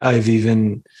I've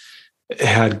even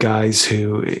had guys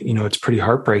who, it's pretty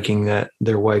heartbreaking that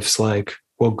their wife's like,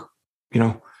 well,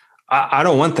 I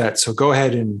don't want that. So go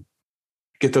ahead and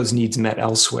get those needs met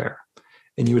elsewhere.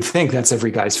 And you would think that's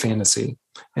every guy's fantasy.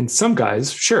 And some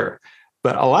guys, sure.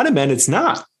 But a lot of men, it's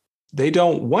not. They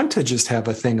don't want to just have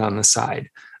a thing on the side.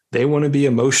 They want to be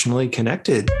emotionally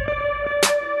connected.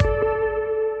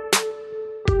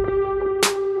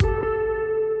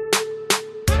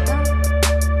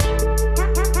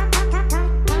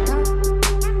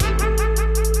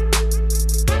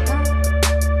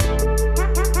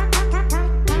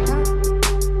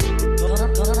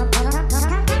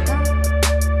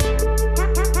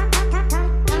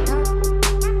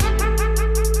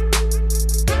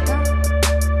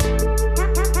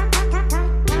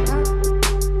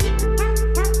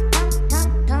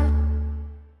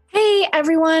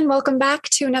 Welcome back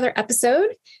to another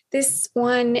episode. This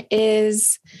one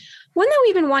is one that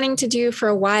we've been wanting to do for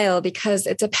a while because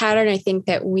it's a pattern I think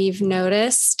that we've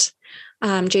noticed.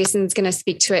 Jason's going to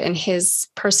speak to it in his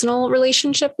personal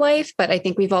relationship life, but I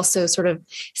think we've also sort of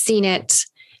seen it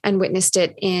and witnessed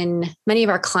it in many of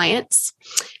our clients.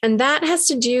 And that has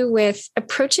to do with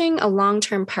approaching a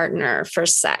long-term partner for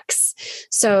sex.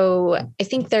 So I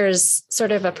think there's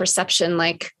sort of a perception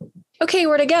like, okay,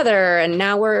 we're together and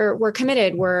now we're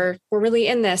committed. We're really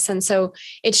in this. And so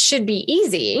it should be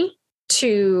easy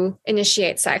to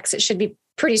initiate sex. It should be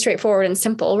pretty straightforward and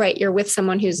simple, right? You're with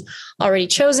someone who's already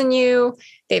chosen you.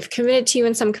 They've committed to you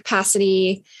in some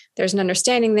capacity. There's an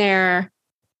understanding there.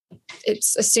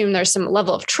 It's assumed there's some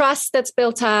level of trust that's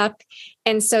built up.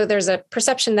 And so there's a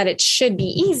perception that it should be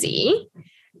easy.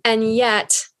 And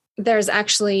yet there's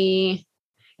actually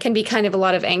can be kind of a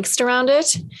lot of angst around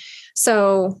it.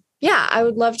 So yeah, I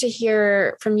would love to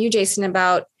hear from you, Jason,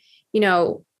 about,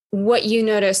 what you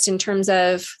noticed in terms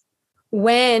of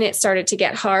when it started to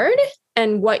get hard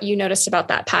and what you noticed about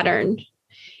that pattern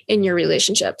in your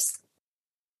relationships.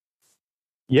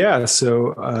 Yeah.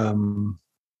 So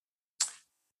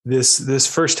this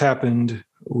first happened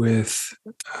with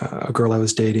a girl I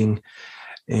was dating,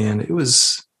 and it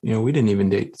was, we didn't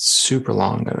even date super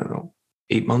long. I don't know,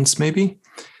 8 months maybe.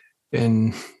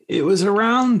 And it was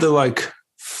around the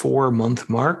 4-month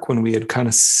mark when we had kind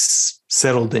of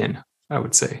settled in, I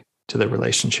would say, to the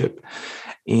relationship.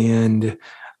 And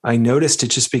I noticed it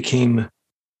just became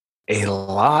a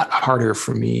lot harder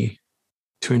for me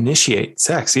to initiate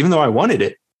sex, even though I wanted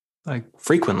it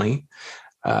frequently.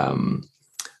 I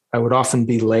would often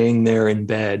be laying there in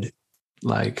bed,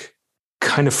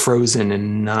 kind of frozen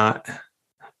and not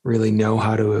really know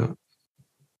how to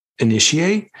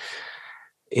initiate.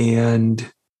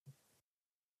 And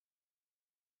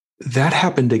that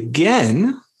happened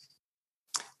again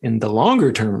in the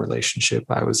longer term relationship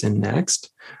I was in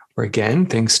next, where again,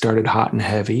 things started hot and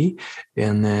heavy.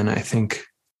 And then I think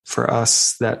for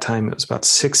us that time, it was about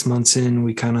 6 months in,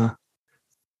 we kind of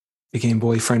became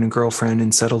boyfriend and girlfriend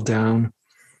and settled down.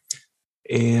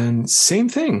 And same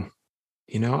thing,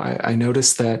 I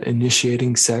noticed that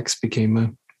initiating sex became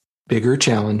a bigger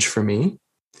challenge for me.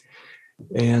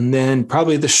 And then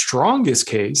probably the strongest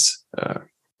case,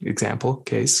 example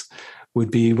case would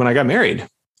be when I got married.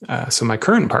 So my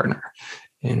current partner,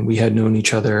 and we had known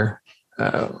each other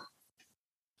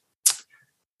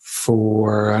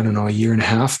for, I don't know, 1.5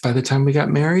 years by the time we got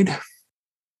married,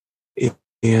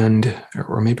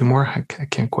 or maybe more. I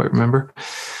can't quite remember.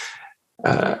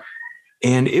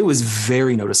 And it was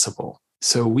very noticeable.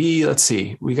 So we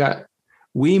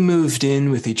moved in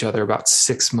with each other about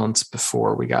 6 months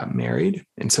before we got married.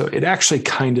 And so it actually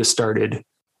kind of started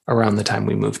around the time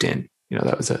we moved in.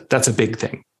 That's a big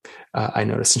thing I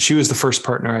noticed. And she was the first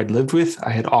partner I'd lived with. I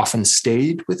had often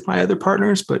stayed with my other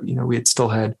partners, but we had still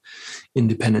had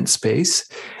independent space.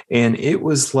 And it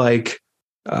was it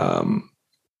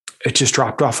just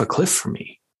dropped off a cliff for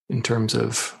me in terms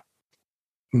of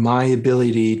my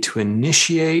ability to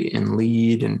initiate and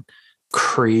lead and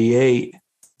create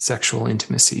sexual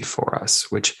intimacy for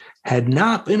us, which had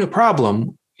not been a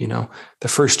problem, the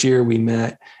first year we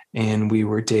met and we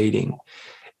were dating.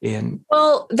 And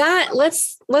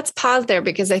let's pause there,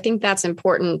 because I think that's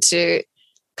important to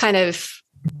kind of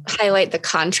highlight the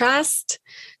contrast.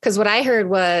 Because what I heard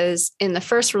was in the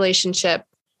first relationship,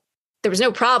 there was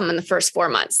no problem in the first 4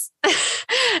 months.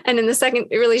 And in the second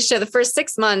relationship, the first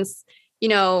 6 months,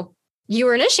 you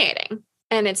were initiating,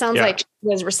 and it sounds like she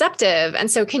was receptive. And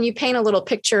so can you paint a little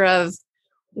picture of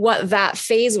what that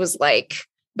phase was like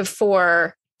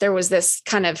before there was this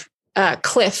kind of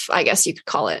cliff, I guess you could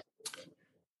call it?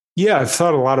 Yeah, I've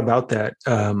thought a lot about that.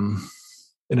 And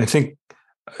I think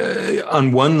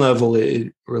on one level,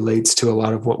 it relates to a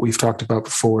lot of what we've talked about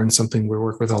before and something we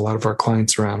work with a lot of our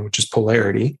clients around, which is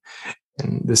polarity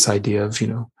and this idea of,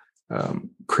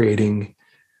 creating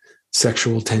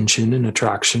sexual tension and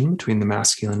attraction between the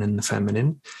masculine and the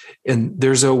feminine. And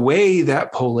there's a way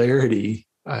that polarity,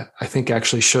 I think,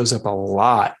 actually shows up a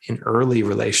lot in early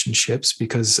relationships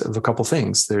because of a couple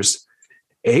things. There's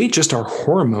just our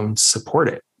hormones support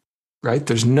it, right?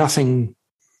 There's nothing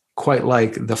quite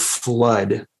like the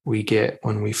flood we get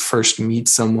when we first meet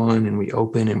someone and we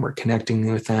open and we're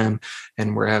connecting with them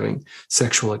and we're having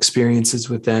sexual experiences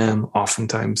with them,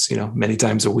 oftentimes, many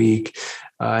times a week,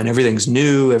 and everything's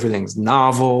new, everything's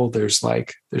novel. There's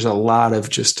a lot of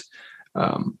just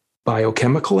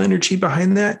biochemical energy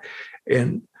behind that.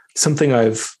 And something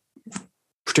I've,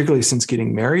 particularly since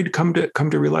getting married, come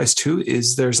to realize too,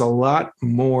 is there's a lot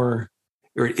more,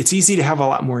 or it's easy to have a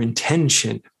lot more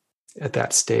intention at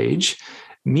that stage,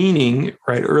 meaning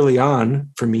right early on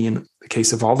for me, in the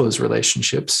case of all those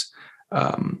relationships,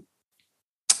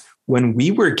 when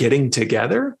we were getting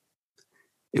together,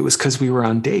 it was because we were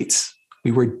on dates.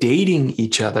 We were dating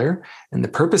each other, and the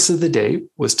purpose of the date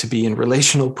was to be in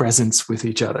relational presence with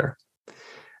each other.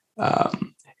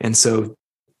 And so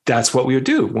that's what we would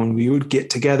do. When we would get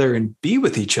together and be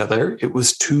with each other, it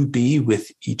was to be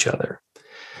with each other.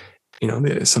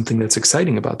 There's something that's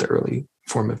exciting about the early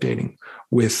form of dating.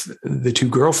 With the two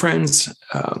girlfriends,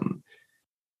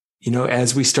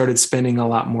 as we started spending a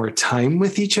lot more time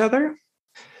with each other,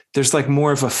 there's like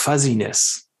more of a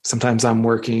fuzziness. Sometimes I'm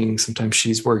working, sometimes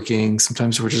she's working,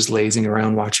 sometimes we're just lazing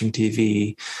around watching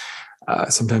TV.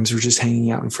 Sometimes we're just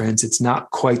hanging out with friends. It's not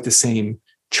quite the same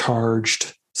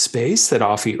charged space that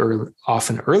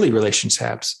often early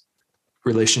relationships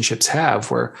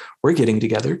have, where we're getting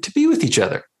together to be with each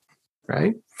other,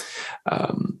 right?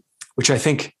 Which I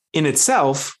think in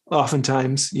itself,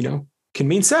 oftentimes, can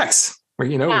mean sex, where,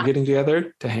 we're getting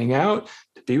together to hang out,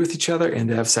 to be with each other, and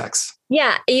to have sex.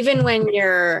 Yeah. Even when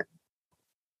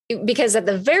because at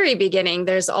the very beginning,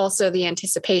 there's also the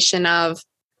anticipation of,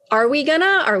 are we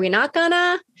not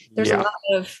gonna?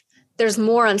 There's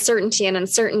more uncertainty, and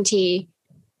uncertainty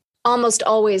almost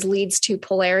always leads to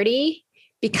polarity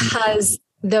because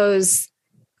those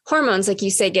hormones, like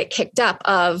you say, get kicked up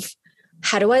of,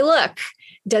 how do I look?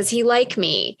 Does he like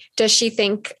me? Does she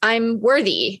think I'm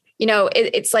worthy?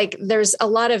 It's like there's a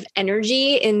lot of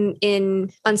energy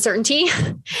in uncertainty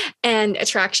and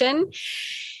attraction.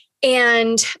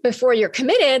 And before you're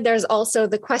committed, there's also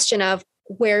the question of,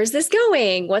 where's this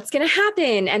going? What's going to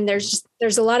happen? And there's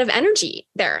a lot of energy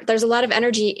there. There's a lot of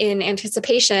energy in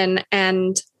anticipation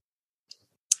and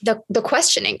the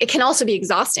questioning. It can also be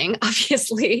exhausting.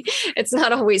 Obviously, it's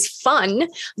not always fun,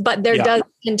 but there does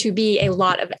tend to be a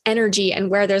lot of energy. And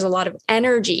where there's a lot of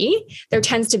energy, there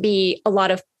tends to be a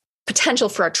lot of potential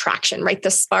for attraction, right?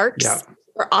 The sparks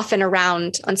are often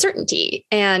around uncertainty.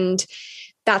 And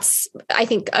that's, I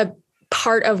think, a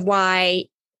part of why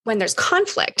when there's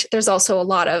conflict, there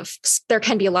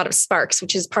can be a lot of sparks,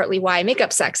 which is partly why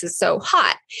makeup sex is so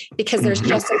hot, because there's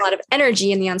just a lot of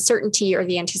energy in the uncertainty or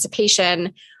the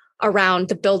anticipation around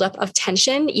the buildup of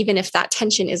tension. Even if that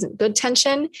tension isn't good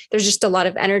tension, there's just a lot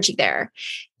of energy there.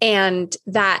 And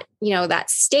that, that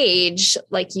stage,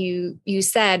 like you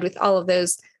said, with all of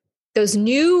those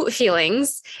new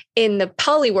feelings in the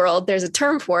poly world, there's a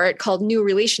term for it called new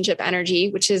relationship energy,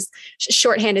 which is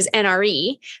shorthand is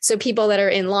NRE. So people that are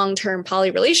in long-term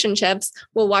poly relationships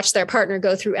will watch their partner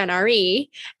go through NRE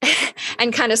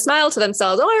and kind of smile to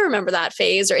themselves. Oh, I remember that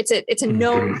phase. Or it's a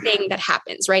known thing that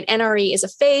happens, right? NRE is a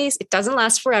phase. It doesn't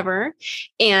last forever.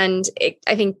 And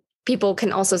I think people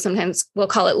can also we'll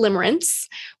call it limerence,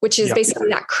 which is basically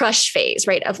that crush phase,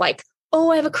 right? Of like, oh,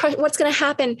 I have a crush. What's going to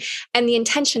happen? And the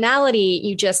intentionality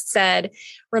you just said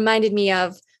reminded me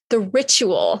of the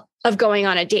ritual of going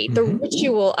on a date, the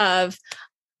ritual of,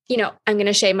 I'm going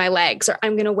to shave my legs, or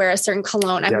I'm going to wear a certain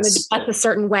cologne. I'm going to dress a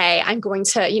certain way. I'm going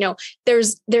to,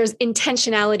 there's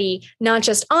intentionality, not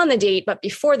just on the date, but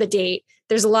before the date.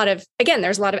 There's a lot of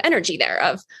energy there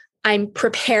of, I'm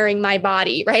preparing my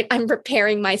body, right? I'm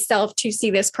preparing myself to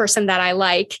see this person that I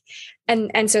like.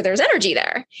 And so there's energy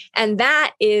there. And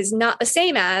that is not the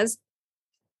same as,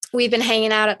 we've been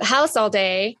hanging out at the house all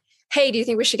day. Hey, do you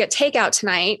think we should get takeout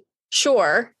tonight?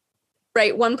 Sure.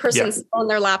 Right. One person's on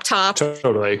their laptop.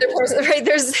 Totally.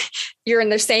 You're in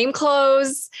the same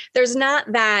clothes. There's not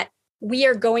that we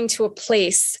are going to a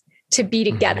place to be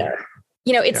together.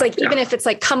 It's like, even if it's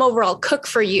like, come over, I'll cook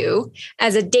for you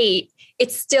as a date,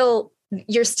 it's still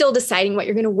you're still deciding what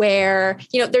you're going to wear.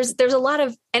 There's a lot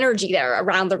of energy there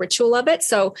around the ritual of it.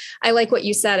 So I like what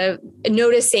you said of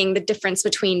noticing the difference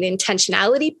between the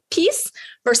intentionality piece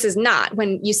versus not.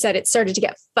 When you said it started to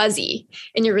get fuzzy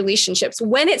in your relationships,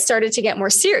 when it started to get more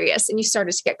serious and you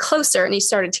started to get closer and you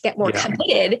started to get more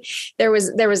committed, there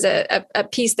was a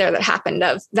piece there that happened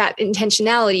of that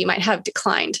intentionality might have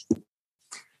declined.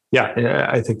 Yeah,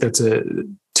 I think that's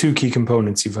two key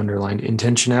components you've underlined: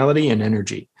 intentionality and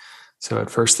energy. So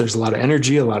at first there's a lot of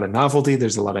energy, a lot of novelty.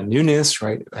 There's a lot of newness,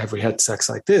 right? Have we had sex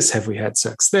like this? Have we had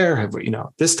sex there? Have we,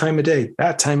 this time of day,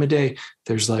 that time of day?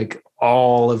 There's like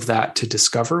all of that to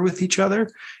discover with each other.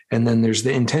 And then there's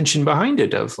the intention behind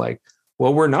it of like,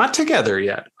 well, we're not together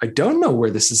yet. I don't know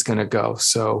where this is going to go.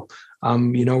 So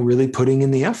I'm, really putting in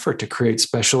the effort to create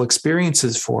special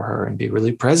experiences for her and be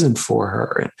really present for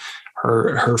her and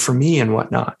her for me and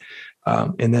whatnot.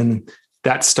 And then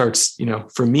that starts,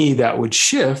 for me, that would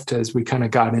shift as we kind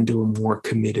of got into a more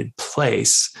committed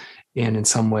place. And in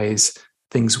some ways,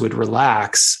 things would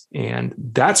relax. And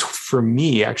that's for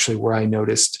me, actually, where I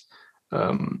noticed.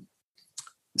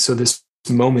 So this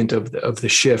moment of the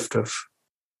shift of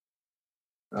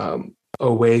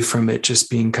away from it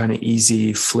just being kind of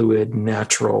easy, fluid,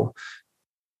 natural,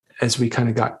 as we kind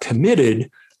of got committed,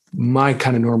 my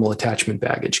kind of normal attachment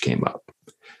baggage came up.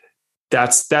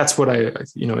 That's what I,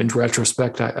 in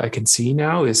retrospect, I can see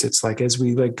now is it's like, as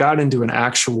we like got into an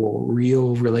actual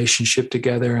real relationship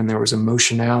together and there was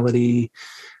emotional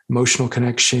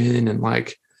connection and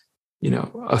like,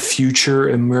 a future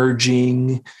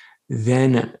emerging,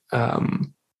 then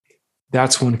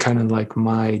that's when kind of like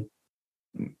my,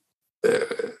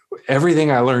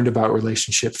 everything I learned about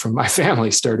relationship from my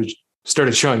family started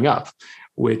showing up,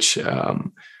 which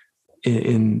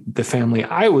in the family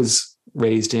I was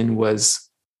raised in was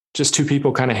just two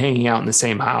people kind of hanging out in the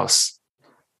same house.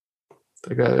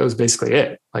 Like that was basically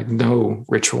it. Like no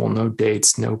ritual, no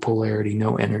dates, no polarity,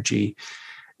 no energy.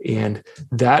 And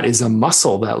that is a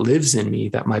muscle that lives in me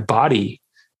that my body,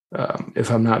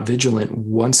 if I'm not vigilant,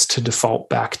 wants to default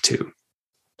back to.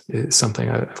 It's something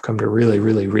I've come to really,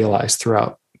 really realize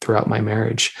throughout my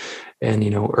marriage. And,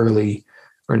 early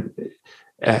or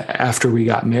after we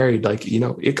got married, like,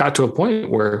 it got to a point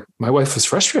where my wife was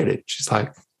frustrated. She's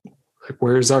like,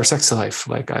 where's our sex life?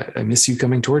 Like, I miss you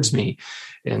coming towards me.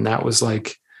 And that was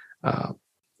like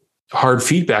hard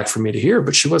feedback for me to hear,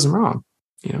 but she wasn't wrong.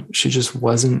 She just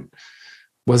wasn't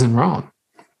wrong.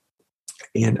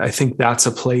 And I think that's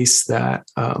a place that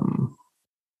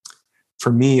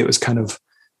for me, it was kind of,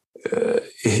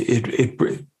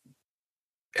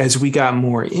 as we got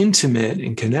more intimate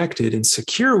and connected and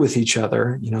secure with each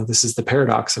other, this is the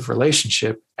paradox of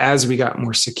relationship. As we got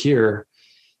more secure,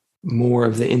 more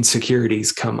of the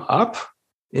insecurities come up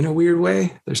in a weird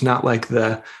way. There's not like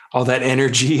all that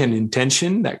energy and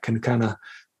intention that can kind of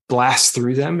blast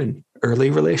through them in early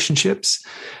relationships.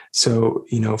 So,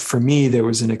 for me, there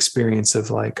was an experience of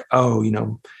like,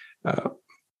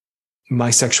 my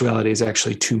sexuality is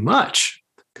actually too much.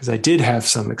 Because I did have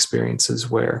some experiences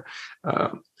where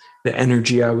the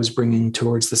energy I was bringing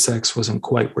towards the sex wasn't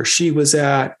quite where she was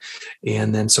at.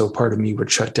 And then so part of me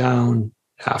would shut down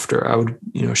after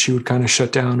she would kind of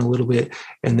shut down a little bit.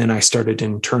 And then I started to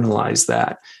internalize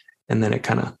that. And then it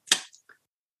kind of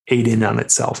ate in on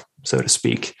itself, so to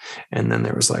speak. And then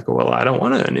there was like, well, I don't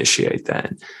want to initiate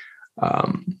then.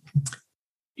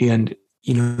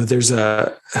 There's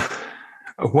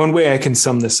one way I can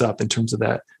sum this up in terms of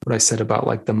that, what I said about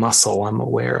like the muscle I'm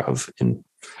aware of and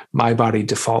my body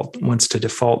wants to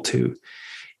default to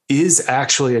is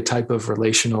actually a type of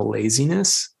relational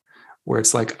laziness where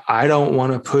it's like, I don't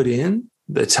want to put in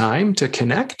the time to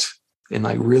connect and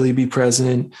like really be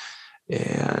present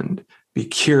and be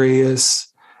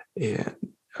curious and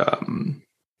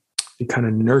be kind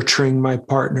of nurturing my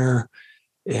partner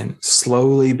and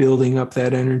slowly building up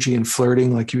that energy and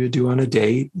flirting like you would do on a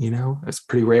date. It's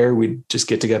pretty rare. We'd just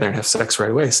get together and have sex right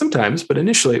away sometimes, but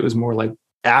initially it was more like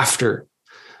after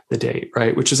the date,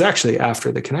 right? Which is actually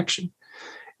after the connection.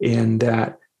 And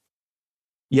that,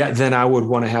 then I would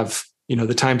want to have,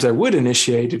 the times I would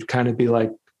initiate, it'd kind of be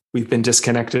like, we've been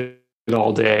disconnected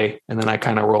all day. And then I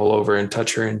kind of roll over and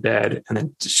touch her in bed. And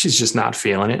then she's just not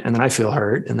feeling it. And then I feel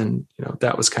hurt. And then,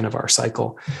 that was kind of our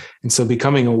cycle. And so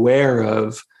becoming aware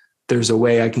of there's a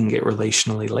way I can get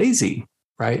relationally lazy,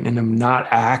 right? And I'm not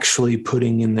actually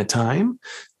putting in the time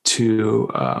to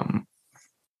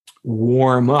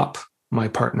warm up my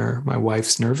partner, my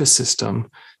wife's nervous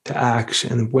system to act.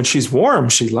 And when she's warm,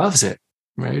 she loves it,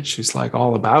 right? She's like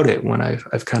all about it when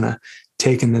I've kind of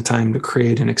taken the time to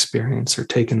create an experience or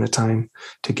taken the time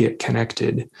to get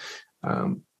connected.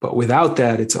 But without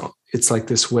that, it's like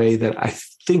this way that I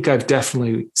think I've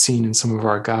definitely seen in some of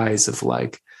our guys of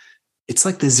like, it's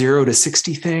like the 0 to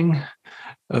 60 thing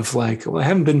of like, well, I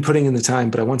haven't been putting in the time,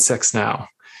 but I want sex now.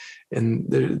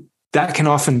 And that can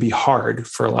often be hard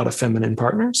for a lot of feminine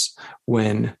partners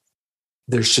when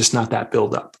there's just not that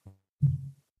buildup.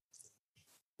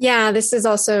 Yeah, this is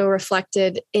also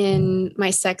reflected in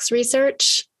my sex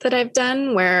research that I've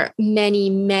done, where many,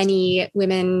 many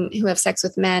women who have sex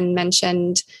with men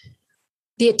mentioned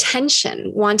the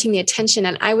attention, wanting the attention.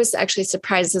 And I was actually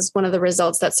surprised, as one of the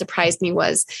results that surprised me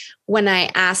was when I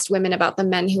asked women about the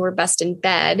men who were best in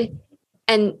bed.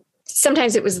 And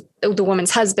sometimes it was the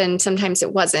woman's husband, sometimes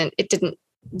it wasn't.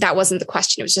 That wasn't the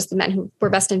question. It was just the men who were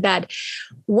best in bed.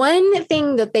 One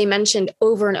thing that they mentioned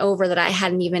over and over that I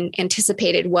hadn't even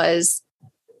anticipated was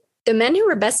the men who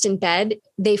were best in bed,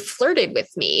 they flirted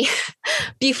with me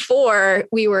before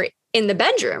we were in the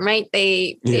bedroom, right?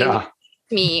 They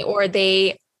me, or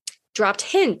they dropped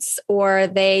hints, or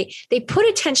they put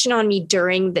attention on me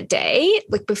during the day,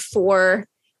 like before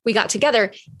we got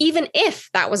together, even if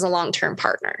that was a long-term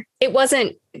partner. They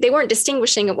weren't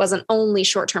distinguishing. It wasn't only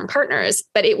short-term partners,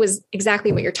 but it was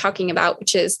exactly what you're talking about,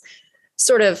 which is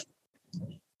sort of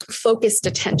focused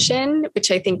attention,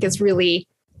 which I think is really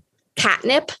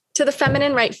catnip to the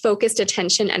feminine, right? Focused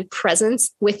attention and presence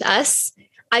with us.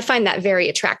 I find that very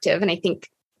attractive. And I think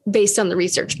based on the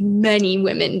research, many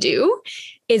women do,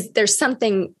 is there's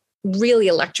something really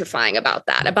electrifying about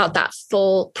that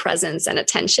full presence and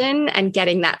attention and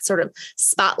getting that sort of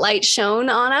spotlight shown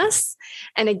on us.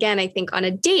 And again, I think on a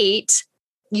date,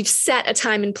 you've set a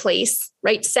time and place,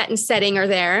 right? Set and setting are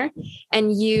there.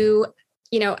 And you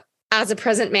know, as a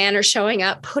present man are showing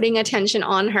up, putting attention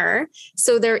on her.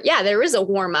 So there is a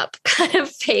warm up kind of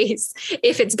phase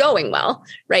if it's going well,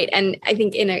 right? And I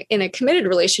think in a committed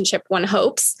relationship, one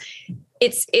hopes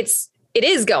it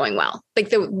is going well. Like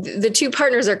the two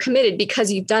partners are committed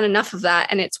because you've done enough of that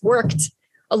and it's worked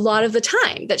a lot of the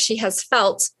time, that she has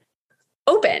felt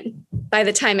open by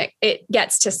the time it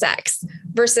gets to sex,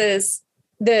 versus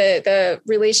the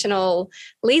relational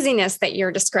laziness that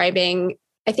you're describing,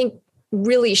 I think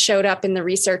really showed up in the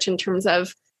research in terms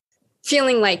of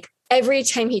feeling like every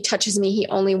time he touches me, he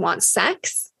only wants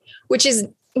sex, which is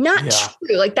not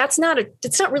true. Like it's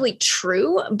not really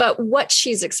true. But what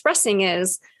she's expressing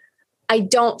is, I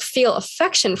don't feel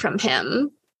affection from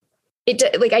him.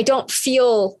 I don't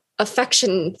feel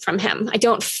affection from him. I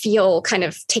don't feel kind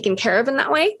of taken care of in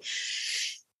that way.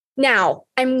 Now,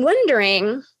 I'm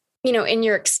wondering, in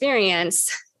your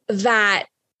experience, that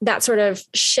sort of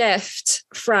shift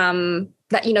from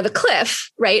that, the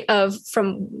cliff, right,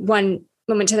 from one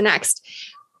moment to the next.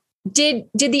 Did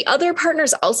the other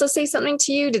partners also say something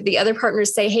to you? Did the other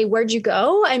partners say, hey, where'd you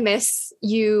go? I miss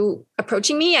you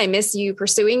approaching me. I miss you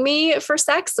pursuing me for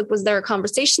sex. Like, was there a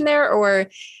conversation there, or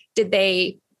did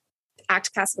they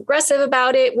act passive aggressive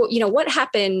about it? Well, what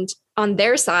happened on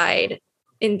their side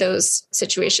in those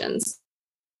situations?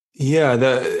 Yeah,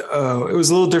 it was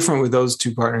a little different with those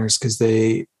two partners because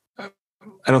I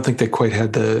don't think they quite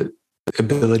had the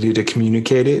ability to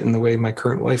communicate it in the way my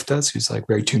current wife does, who's like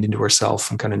very tuned into herself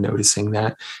and kind of noticing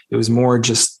that. It was more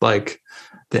just like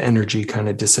the energy kind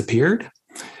of disappeared.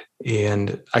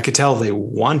 And I could tell they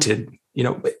wanted,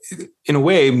 in a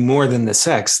way, more than the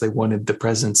sex, they wanted the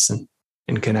presence and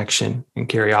connection and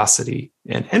curiosity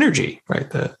and energy, right?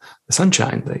 The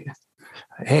sunshine,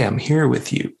 hey, I'm here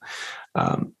with you,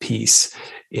 peace.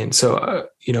 And so,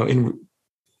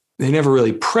 they never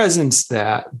really presenced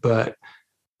that, but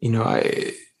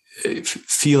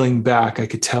feeling back, I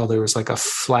could tell there was like a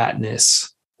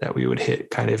flatness that we would hit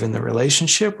kind of in the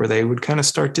relationship, where they would kind of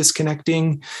start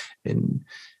disconnecting and,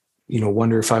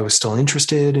 wonder if I was still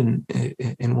interested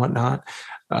and whatnot.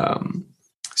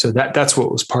 So that's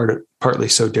what was partly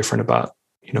so different about,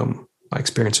 my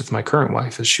experience with my current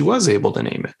wife, is she was able to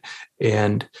name it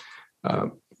and,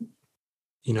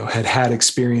 had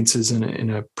experiences in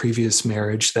a previous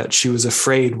marriage that she was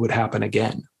afraid would happen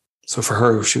again. So for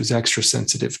her, she was extra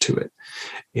sensitive to it.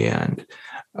 And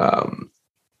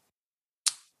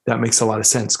that makes a lot of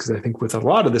sense, because I think with a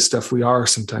lot of this stuff, we are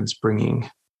sometimes bringing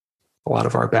a lot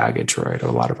of our baggage, right? A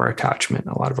lot of our attachment,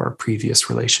 a lot of our previous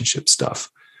relationship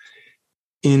stuff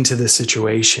into the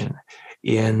situation.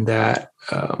 And that,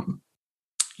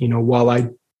 while I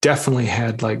definitely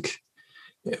had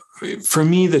for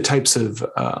me, the types of,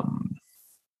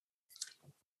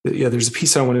 there's a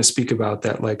piece I want to speak about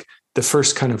that, the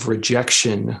first kind of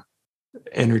rejection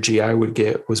energy I would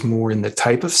get was more in the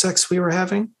type of sex we were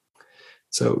having.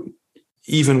 So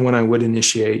even when I would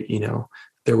initiate,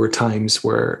 there were times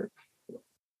where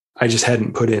I just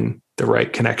hadn't put in the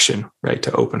right connection, right,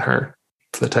 to open her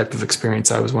for the type of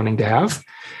experience I was wanting to have.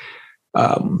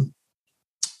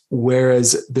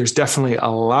 Whereas there's definitely a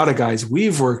lot of guys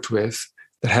we've worked with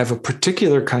that have a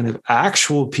particular kind of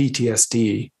actual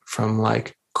PTSD from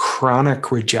like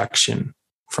chronic rejection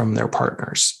from their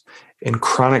partners and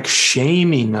chronic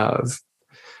shaming of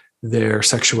their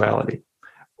sexuality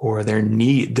or their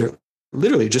need, their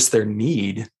literally just their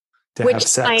need to have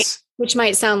sex. Which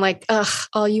might sound like,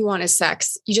 all you want is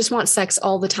sex. You just want sex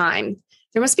all the time.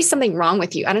 There must be something wrong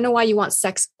with you. I don't know why you want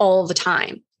sex all the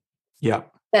time. Yeah.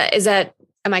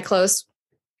 Am I close?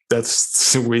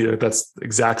 That's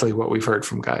exactly what we've heard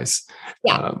from guys.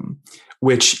 Yeah.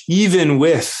 Which even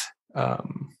with,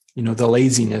 the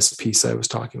laziness piece I was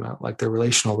talking about, like the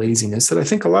relational laziness that I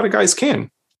think a lot of guys can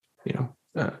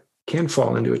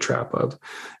fall into a trap of.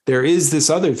 There is this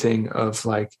other thing of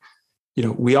like,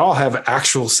 we all have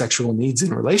actual sexual needs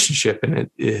in relationship. And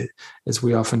it, as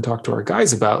we often talk to our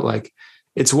guys about, like,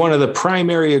 it's one of the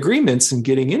primary agreements in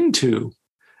getting into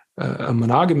a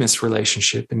monogamous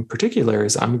relationship in particular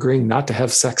is I'm agreeing not to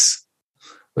have sex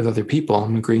with other people.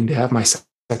 I'm agreeing to have my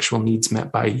sexual needs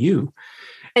met by you.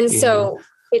 And so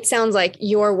it sounds like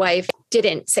your wife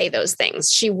didn't say those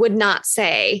things. She would not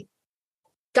say,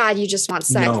 God, you just want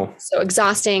sex. No. So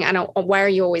exhausting. Why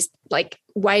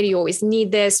do you always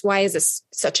need this? Why is this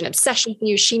such an obsession for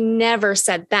you? She never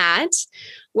said that.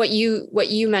 What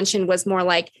you mentioned was more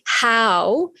like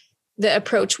how the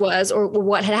approach was or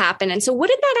what had happened. And so what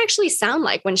did that actually sound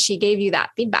like when she gave you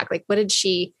that feedback? Like, what did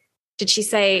she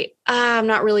say? I'm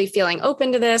not really feeling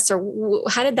open to this, or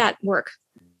how did that work?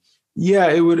 Yeah,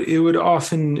 it would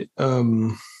often,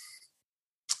 it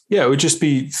would just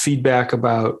be feedback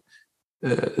about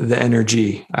the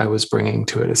energy I was bringing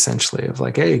to it, essentially, of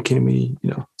like, hey, can we,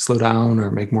 slow down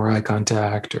or make more eye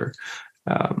contact or,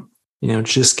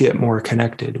 just get more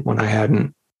connected when I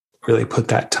hadn't really put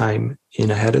that time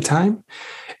in ahead of time.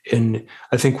 And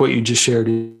I think what you just shared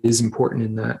is important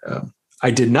in that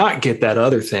I did not get that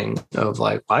other thing of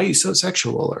like, why are you so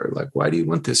sexual? Or like, why do you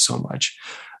want this so much?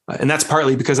 And that's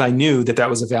partly because I knew that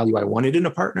was a value I wanted in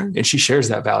a partner. And she shares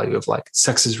that value of like,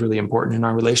 sex is really important in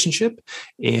our relationship.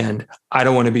 And I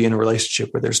don't want to be in a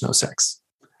relationship where there's no sex,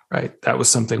 right? That was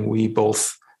something we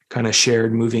both kind of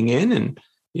shared moving in. And,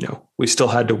 we still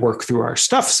had to work through our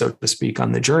stuff, so to speak,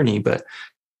 on the journey. But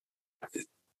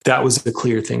that was a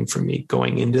clear thing for me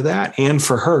going into that, and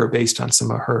for her based on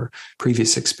some of her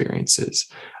previous experiences,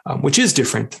 which is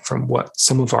different from what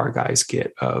some of our guys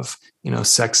get of,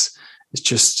 sex is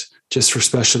just for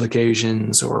special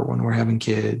occasions or when we're having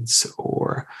kids,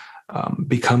 or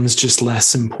becomes just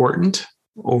less important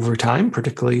over time,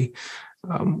 particularly,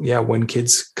 when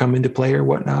kids come into play or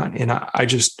whatnot. And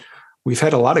we've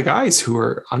had a lot of guys who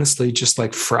are honestly just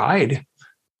like fried,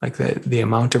 like the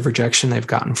amount of rejection they've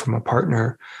gotten from a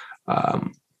partner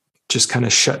just kind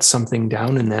of shuts something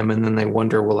down in them. And then they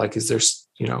wonder, well, like, is there, is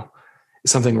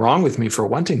something wrong with me for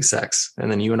wanting sex?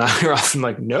 And then you and I are often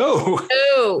like, no,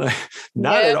 like,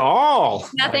 not at all.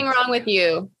 Nothing wrong with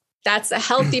you. That's a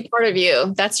healthy part of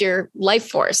you. That's your life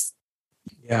force.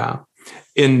 Yeah.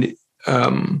 And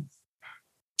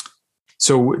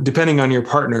so depending on your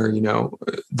partner,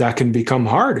 that can become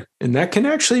hard, and that can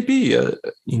actually be a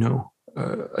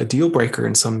deal breaker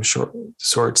in some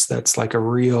sorts. That's like a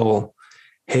real,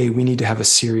 hey, we need to have a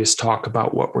serious talk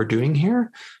about what we're doing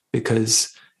here,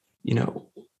 because,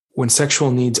 when sexual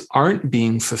needs aren't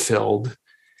being fulfilled,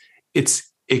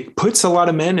 it puts a lot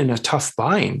of men in a tough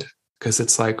bind, because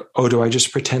it's like, oh, do I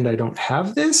just pretend I don't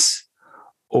have this?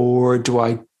 Or do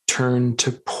I turn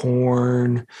to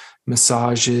porn,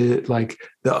 massage it, like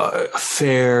the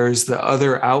affairs, the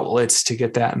other outlets to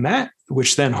get that met,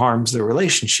 which then harms the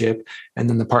relationship. And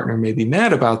then the partner may be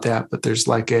mad about that, but there's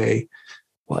like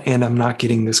and I'm not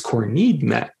getting this core need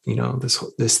met,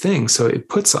 this thing. So it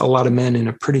puts a lot of men in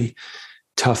a pretty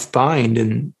tough bind.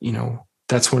 And,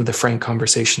 that's one of the frank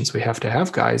conversations we have to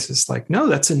have, guys, is like, no,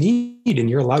 that's a need and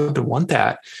you're allowed to want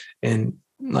that. And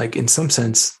like, in some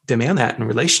sense, demand that in a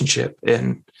relationship.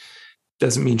 And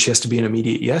doesn't mean she has to be an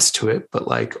immediate yes to it, but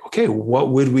like, okay, what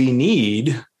would we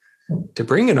need to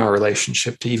bring in our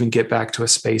relationship to even get back to a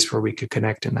space where we could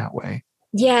connect in that way?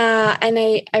 Yeah. And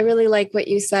I really like what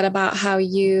you said about how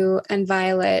you and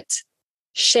Violet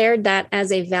shared that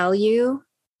as a value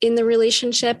in the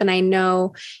relationship. And I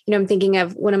know, I'm thinking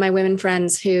of one of my women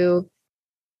friends who,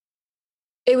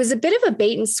 it was a bit of a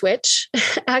bait and switch,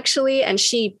 actually. And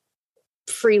she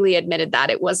freely admitted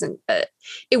that it wasn't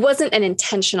an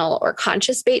intentional or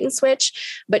conscious bait and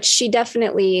switch, but she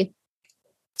definitely,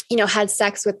 had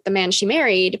sex with the man she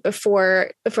married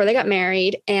before they got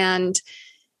married. And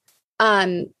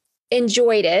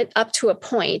enjoyed it up to a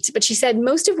point, but she said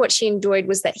most of what she enjoyed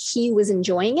was that he was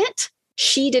enjoying it.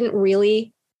 She didn't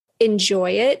really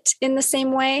enjoy it in the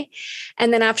same way.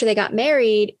 And then after they got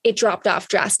married, it dropped off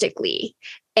drastically.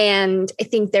 And I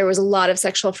think there was a lot of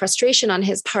sexual frustration on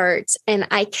his part. And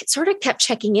I sort of kept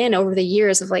checking in over the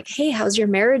years of like, hey, how's your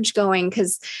marriage going?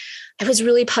 Because I was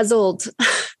really puzzled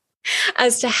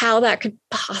as to how that could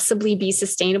possibly be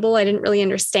sustainable. I didn't really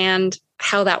understand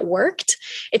how that worked.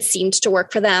 It seemed to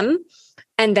work for them.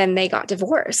 And then they got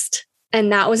divorced.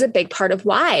 And that was a big part of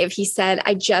why. He said,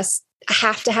 I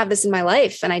have to have this in my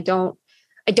life. And I don't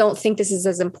think this is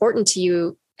as important to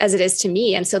you as it is to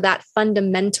me. And so that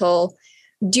fundamental,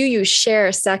 do you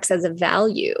share sex as a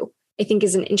value, I think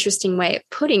is an interesting way of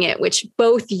putting it, which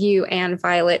both you and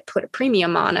Violet put a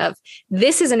premium on of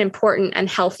this is an important and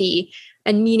healthy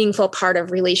and meaningful part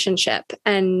of relationship.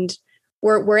 And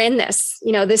we're in this,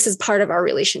 this is part of our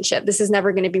relationship. This is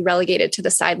never going to be relegated to the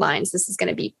sidelines. This is going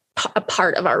to be a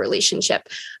part of our relationship,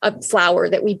 a flower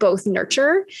that we both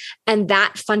nurture. And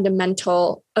that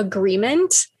fundamental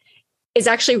agreement is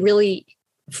actually really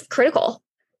critical.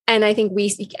 And I think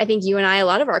you and I, a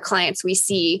lot of our clients we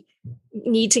see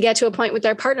need to get to a point with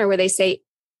their partner where they say,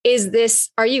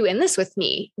 are you in this with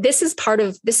me?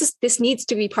 This needs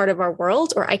to be part of our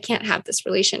world, or I can't have this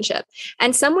relationship.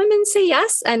 And some women say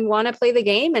yes and want to play the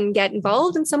game and get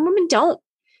involved. And some women don't.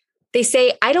 They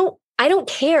say, I don't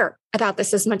care about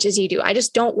this as much as you do. I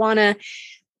just don't want to,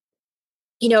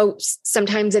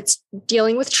 sometimes it's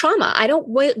dealing with trauma. I don't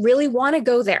really want to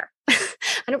go there.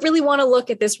 I don't really want to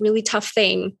look at this really tough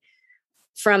thing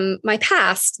from my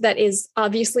past that is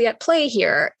obviously at play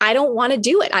here. I don't want to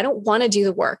do it. I don't want to do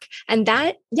the work. And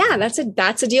that's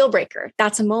a deal breaker.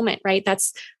 That's a moment, right?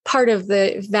 That's part of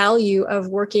the value of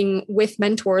working with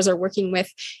mentors or working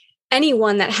with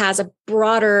anyone that has a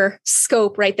broader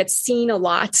scope, right? That's seen a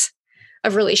lot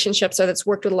of relationships or that's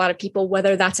worked with a lot of people,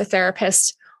 whether that's a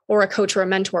therapist or a coach or a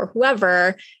mentor,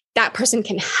 whoever, that person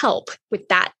can help with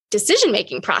that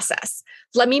decision-making process.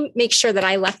 Let me make sure that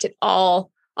I left it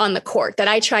all on the court, that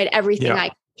I tried everything I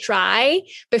could try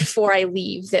before I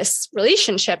leave this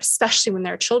relationship, especially when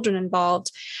there are children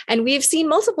involved. And we've seen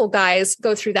multiple guys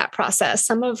go through that process,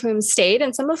 some of whom stayed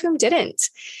and some of whom didn't.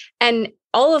 And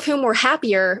all of whom were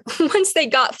happier once they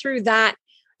got through that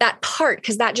part,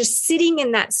 because that just sitting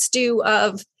in that stew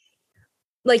of,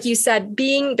 like you said,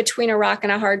 being between a rock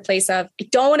and a hard place of, I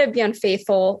don't want to be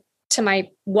unfaithful to my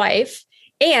wife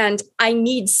and I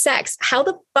need sex. How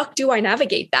the fuck do I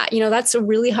navigate that? That's a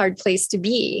really hard place to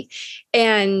be.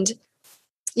 And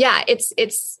yeah,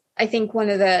 it's, I think one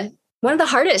of the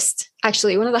hardest,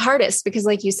 because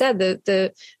like you said,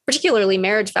 the particularly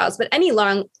marriage vows, but any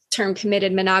long-term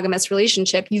committed monogamous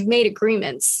relationship, you've made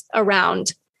agreements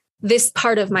around this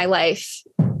part of my life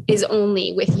is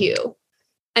only with you.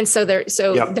 And so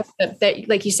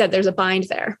like you said, there's a bind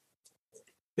there.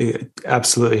 Yeah,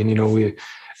 absolutely. And,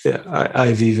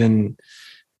 I've even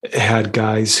had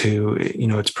guys who,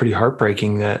 it's pretty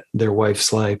heartbreaking that their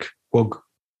wife's like, well,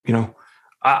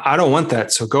 I don't want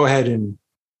that. So go ahead and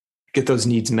get those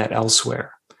needs met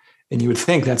elsewhere. And you would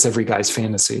think that's every guy's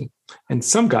fantasy. And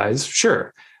some guys,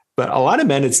 sure. But a lot of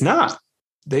men, it's not.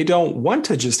 They don't want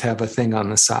to just have a thing on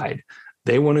the side.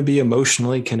 They want to be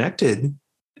emotionally connected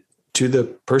to the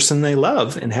person they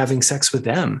love and having sex with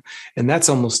them. And that's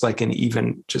almost like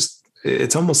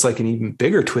it's almost like an even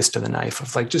bigger twist of the knife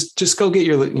of like, just go get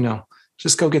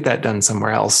just go get that done somewhere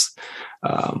else.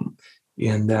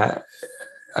 And that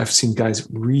I've seen guys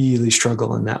really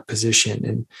struggle in that position.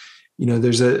 And,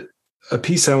 there's a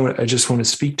piece I just want to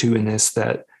speak to in this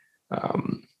that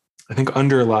I think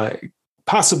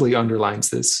possibly underlines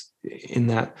this, in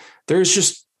that there's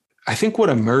just, I think what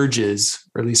emerges,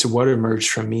 or at least what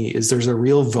emerged from me, is there's a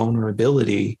real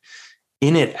vulnerability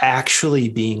in it actually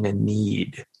being a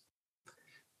need.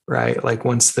 Right? Like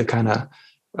once the kind of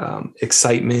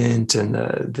excitement and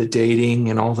the dating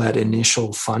and all that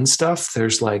initial fun stuff,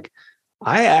 there's like,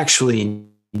 I actually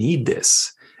need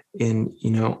this. And,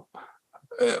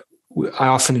 we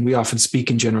often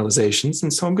speak in generalizations.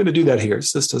 And so I'm going to do that here.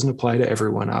 So this doesn't apply to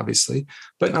everyone, obviously.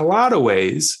 But in a lot of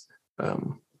ways,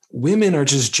 women are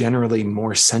just generally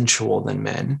more sensual than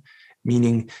men,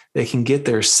 meaning they can get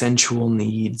their sensual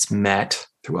needs met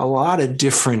through a lot of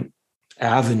different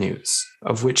avenues,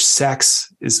 of which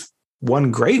sex is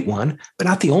one great one, but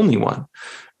not the only one,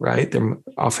 right? They're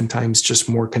oftentimes just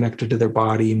more connected to their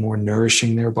body, more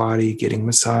nourishing their body, getting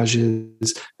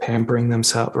massages, pampering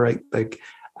themselves, right? Like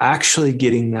actually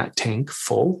getting that tank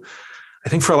full. I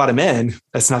think for a lot of men,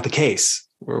 that's not the case.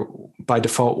 By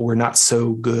default, we're not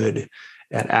so good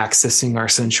at accessing our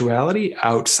sensuality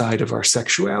outside of our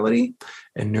sexuality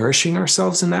and nourishing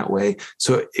ourselves in that way.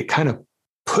 So it kind of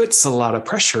puts a lot of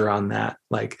pressure on that.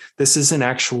 Like, this is an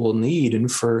actual need. And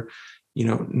for,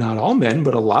 not all men,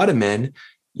 but a lot of men,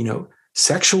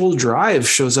 sexual drive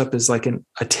shows up as like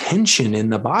a tension in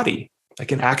the body,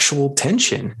 like an actual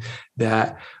tension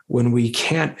that when we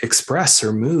can't express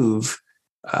or move,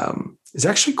 is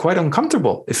actually quite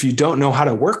uncomfortable if you don't know how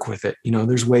to work with it.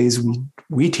 There's ways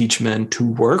we teach men to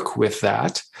work with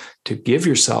that, to give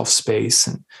yourself space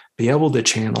and be able to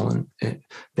channel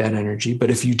that energy. But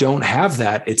if you don't have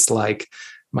that, it's like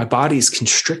my body's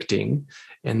constricting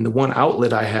and the one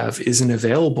outlet I have isn't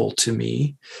available to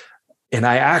me. And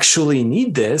I actually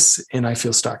need this and I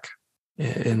feel stuck.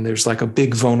 And there's like a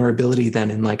big vulnerability then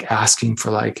in like asking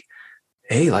for like,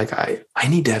 hey, like I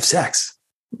need to have sex.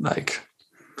 Like,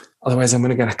 otherwise I'm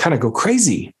going to kind of go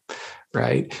crazy.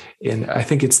 Right. And I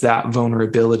think it's that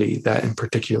vulnerability that in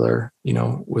particular,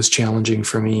 was challenging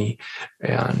for me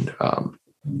and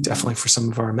definitely for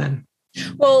some of our men.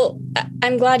 Well,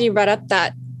 I'm glad you brought up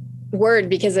that word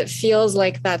because it feels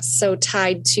like that's so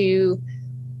tied to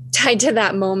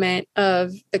that moment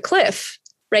of the cliff,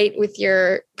 right? With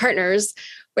your partners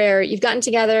where you've gotten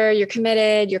together, you're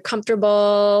committed, you're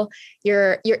comfortable,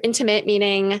 you're intimate,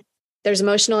 meaning there's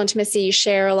emotional intimacy, you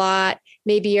share a lot.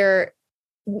 Maybe you're,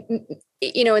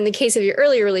 in the case of your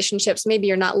earlier relationships, maybe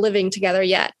you're not living together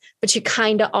yet, but you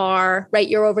kind of are, right?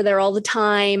 You're over there all the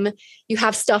time. You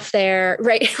have stuff there,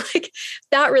 right? Like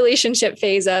that relationship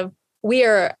phase of we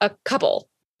are a couple.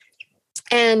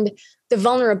 And the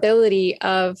vulnerability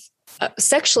of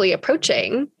sexually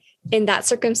approaching in that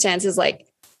circumstance is like,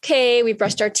 okay, we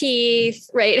brushed our teeth,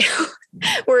 right?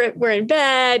 we're in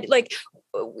bed. Like,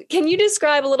 can you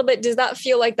describe a little bit? Does that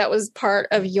feel like that was part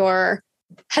of your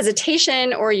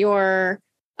hesitation or your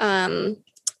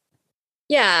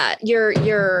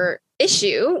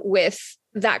issue with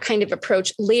that kind of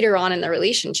approach later on in the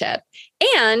relationship?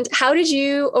 And how did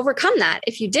you overcome that?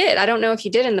 If you did, I don't know if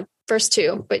you did in the first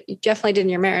two, but you definitely did in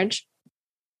your marriage.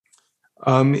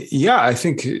 I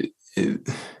think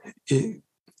it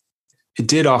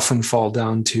did often fall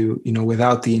down to,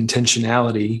 without the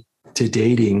intentionality to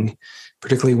dating,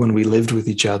 particularly when we lived with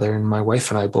each other, and my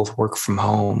wife and I both work from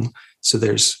home. So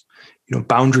there's,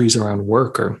 boundaries around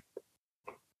work are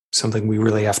something we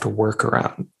really have to work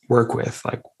with.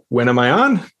 Like, when am I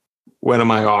on? When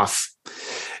am I off?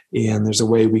 And there's a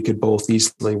way we could both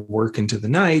easily work into the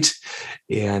night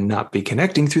and not be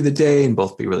connecting through the day and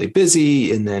both be really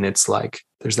busy. And then it's like,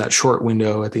 there's that short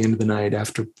window at the end of the night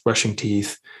after brushing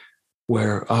teeth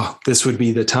where, this would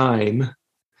be the time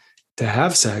to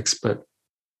have sex. But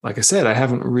like I said, I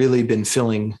haven't really been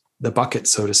filling the bucket,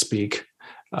 so to speak,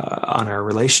 on our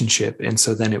relationship. And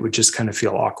so then it would just kind of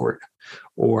feel awkward,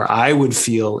 or I would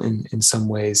feel in some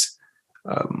ways,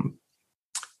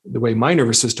 the way my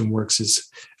nervous system works is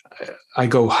I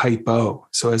go hypo.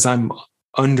 So as I'm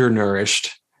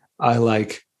undernourished,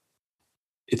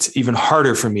 it's even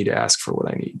harder for me to ask for what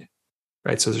I need.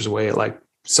 Right. So there's a way it like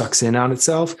sucks in on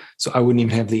itself. So I wouldn't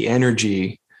even have the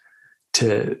energy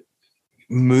to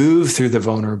move through the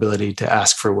vulnerability to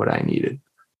ask for what I needed.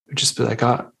 It'd just be like,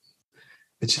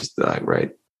 it's just like,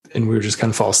 right. And we would just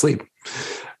kind of fall asleep.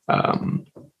 And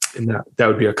that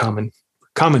would be a common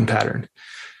pattern.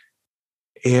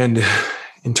 And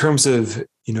in terms of,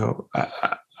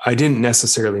 I didn't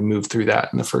necessarily move through that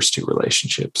in the first two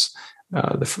relationships.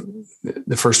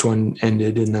 The first one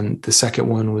ended, and then the second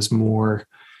one was more,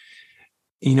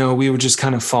 we would just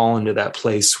kind of fall into that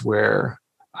place where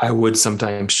I would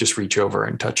sometimes just reach over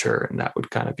and touch her, and that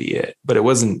would kind of be it. But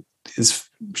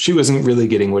she wasn't really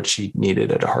getting what she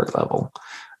needed at a heart level.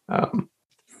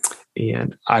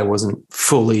 And I wasn't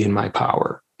fully in my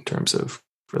power in terms of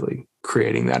really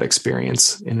creating that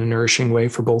experience in a nourishing way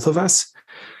for both of us.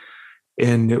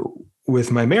 And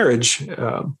with my marriage,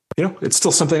 it's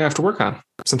still something I have to work on.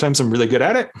 Sometimes I'm really good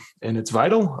at it and it's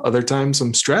vital. Other times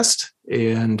I'm stressed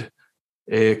and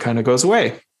it kind of goes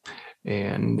away.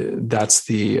 And that's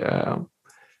the,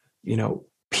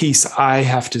 piece I've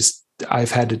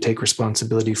had to take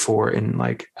responsibility for and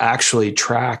like actually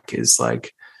track is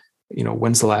like,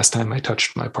 when's the last time I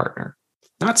touched my partner?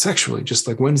 Not sexually, just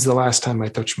like, when's the last time I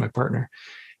touched my partner?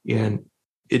 And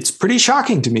it's pretty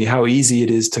shocking to me how easy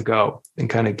it is to go and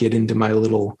kind of get into my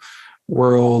little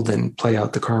world and play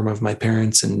out the karma of my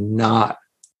parents and not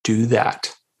do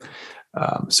that.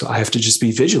 So I have to just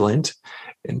be vigilant.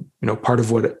 And, part of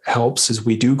what helps is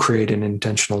we do create an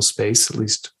intentional space, at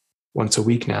least once a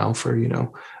week now for,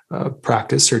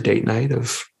 practice or date night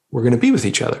of we're going to be with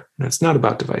each other. And it's not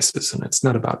about devices and it's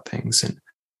not about things. And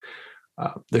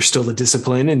there's still the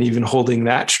discipline and even holding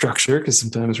that structure, because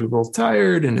sometimes we're both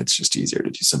tired and it's just easier to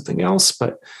do something else.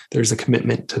 But there's a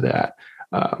commitment to that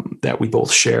that we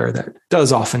both share that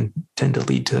does often tend to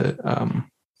lead to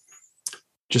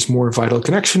just more vital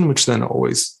connection, which then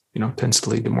always, tends to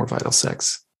lead to more vital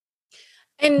sex.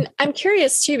 And I'm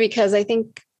curious too, because I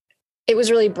think it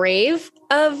was really brave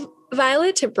of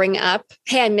Violet to bring up,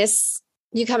 hey, I miss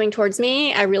you coming towards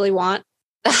me. I really want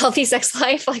a healthy sex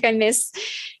life. Like I miss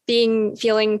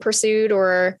feeling pursued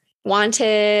or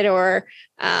wanted, or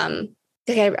I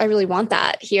really want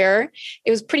that here.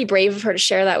 It was pretty brave of her to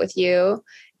share that with you.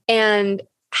 And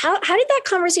how did that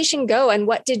conversation go? And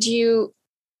what did you,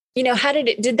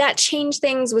 did that change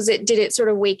things? Did it sort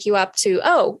of wake you up to,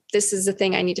 oh, this is the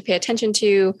thing I need to pay attention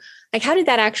to? Like, how did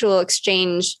that actual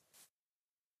exchange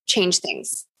change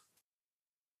things?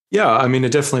 Yeah, I mean,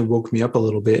 it definitely woke me up a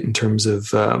little bit in terms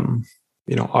of,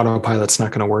 autopilot's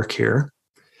not going to work here.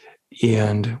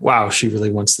 And wow, she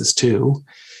really wants this too.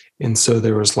 And so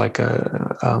there was like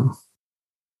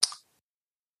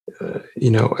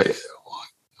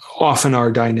often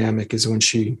our dynamic is when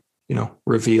she,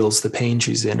 reveals the pain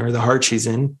she's in or the heart she's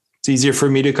in, it's easier for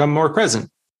me to come more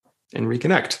present and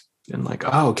reconnect and like,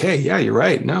 oh, okay, yeah, you're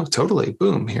right. No, totally.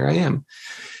 Boom, here I am.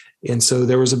 And so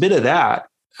there was a bit of that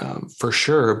for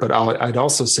sure. But I'd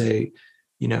also say,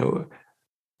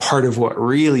 part of what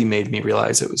really made me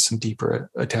realize it was some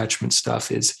deeper attachment stuff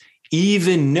is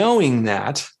even knowing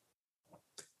that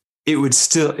it would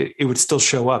still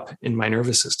show up in my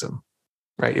nervous system,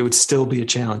 right? It would still be a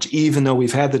challenge, even though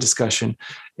we've had the discussion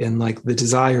and like the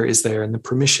desire is there and the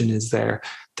permission is there.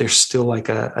 There's still like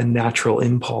a natural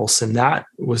impulse. And that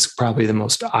was probably the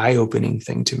most eye-opening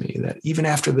thing to me, that even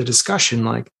after the discussion,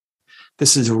 like,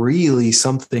 this is really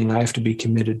something I have to be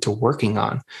committed to working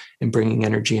on and bringing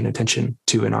energy and attention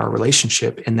to in our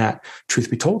relationship. And that,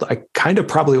 truth be told, I kind of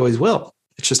probably always will.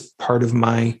 It's just part of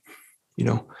my,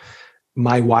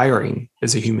 my wiring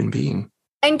as a human being.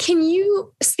 And can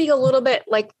you speak a little bit,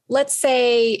 like, let's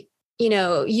say,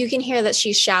 you can hear that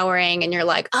she's showering and you're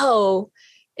like, oh,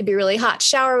 it'd be really hot to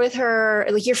shower with her.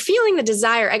 Like, you're feeling the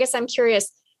desire. I guess I'm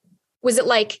curious, was it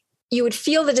like you would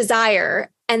feel the desire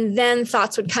and then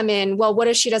thoughts would come in? Well, what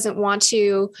if she doesn't want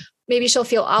to? Maybe she'll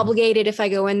feel obligated if I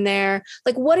go in there.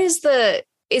 Like,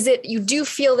 is it you do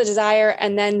feel the desire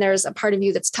and then there's a part of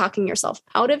you that's talking yourself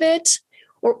out of it?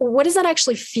 Or what does that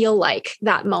actually feel like,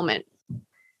 that moment?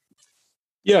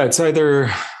 Yeah, it's either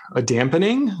a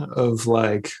dampening of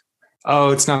like,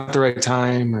 oh, it's not the right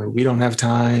time, or we don't have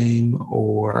time,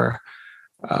 or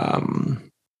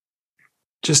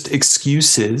just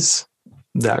excuses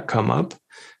that come up,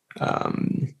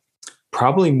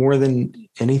 probably more than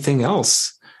anything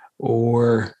else.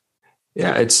 Or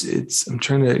yeah, it's I'm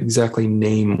trying to exactly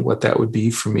name what that would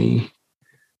be for me.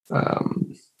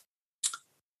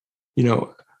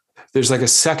 There's like a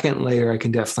second layer I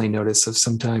can definitely notice of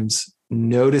sometimes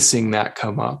noticing that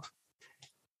come up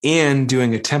and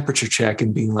doing a temperature check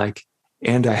and being like,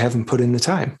 and I haven't put in the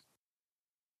time.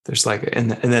 There's like,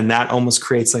 and then that almost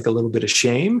creates like a little bit of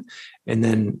shame. And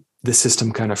then the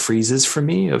system kind of freezes for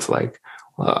me of like,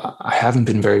 well, I haven't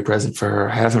been very present for her.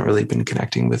 I haven't really been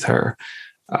connecting with her.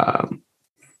 And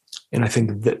I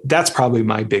think that's probably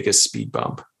my biggest speed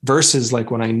bump versus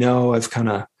like when I know I've kind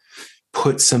of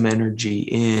put some energy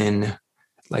in,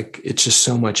 like it's just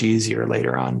so much easier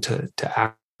later on to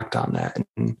act on that.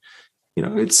 And,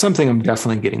 it's something I'm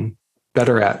definitely getting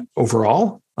better at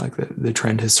overall. Like the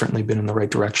trend has certainly been in the right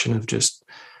direction of just,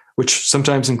 which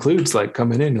sometimes includes like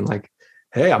coming in and like,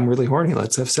 hey, I'm really horny.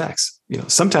 Let's have sex.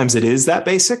 Sometimes it is that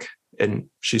basic and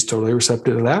she's totally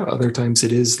receptive to that. Other times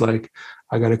it is like,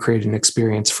 I got to create an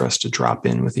experience for us to drop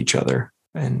in with each other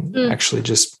and actually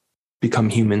just become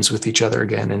humans with each other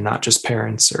again, and not just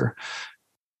parents or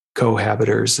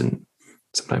cohabitors and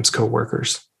sometimes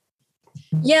co-workers.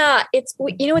 Yeah, it's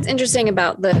what's interesting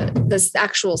about this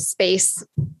actual space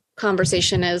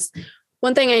conversation is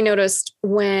one thing I noticed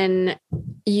when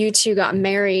you two got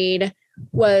married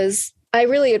was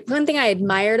one thing I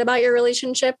admired about your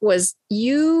relationship was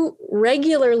you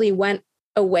regularly went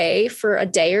away for a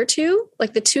day or two.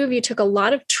 Like the two of you took a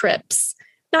lot of trips,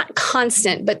 not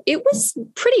constant, but it was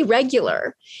pretty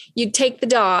regular. You'd take the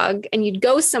dog and you'd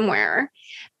go somewhere.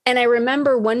 And I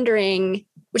remember wondering,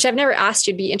 which I've never asked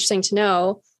you, it'd be interesting to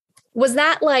know, was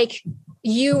that like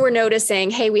you were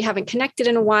noticing, hey, we haven't connected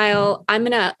in a while. I'm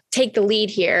going to take the lead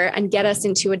here and get us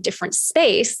into a different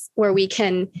space where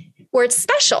it's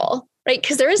special, right?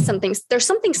 Because there's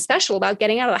something special about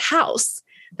getting out of the house.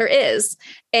 There is.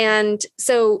 And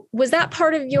so was that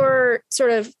part of your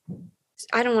sort of,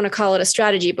 I don't want to call it a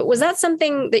strategy, but was that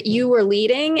something that you were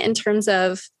leading in terms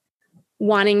of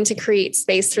wanting to create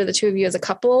space for the two of you as a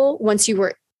couple once you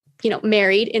were,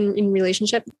 married in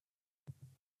relationship?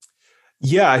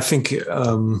 Yeah, I think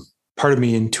part of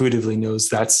me intuitively knows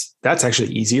that's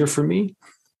actually easier for me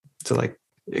to like,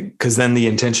 because then the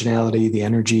intentionality, the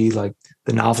energy, like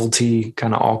the novelty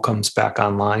kind of all comes back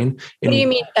online. What do you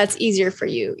mean that's easier for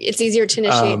you? It's easier to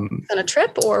initiate on a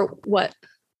trip or what?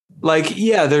 Like,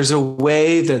 yeah, there's a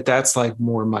way that's like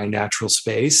more my natural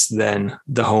space than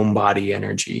the homebody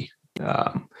energy,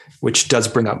 which does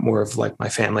bring up more of like my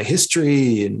family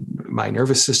history and my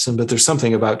nervous system. But there's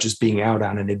something about just being out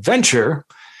on an adventure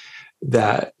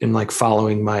that in like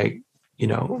following my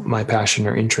passion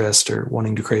or interest or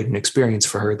wanting to create an experience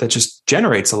for her that just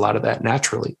generates a lot of that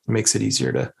naturally. It makes it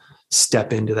easier to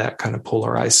step into that kind of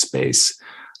polarized space.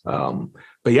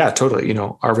 But yeah, totally.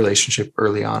 Our relationship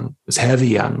early on was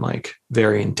heavy on like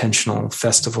very intentional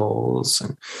festivals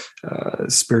and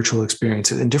spiritual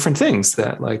experiences and different things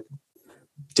that like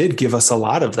did give us a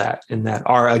lot of that, and that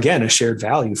are again a shared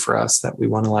value for us, that we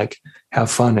want to like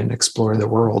have fun and explore the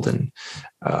world and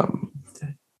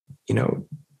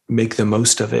make the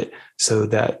most of it. So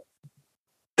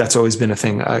that's always been a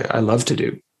thing I love to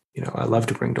do. I love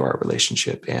to bring to our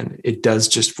relationship, and it does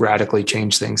just radically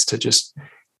change things to just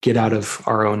get out of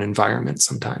our own environment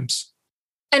sometimes.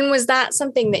 And was that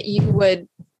something that you would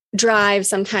drive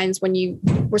sometimes when you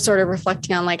were sort of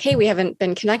reflecting on like, hey, we haven't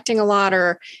been connecting a lot,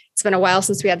 or it's been a while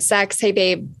since we had sex. Hey,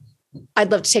 babe,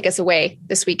 I'd love to take us away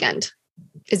this weekend.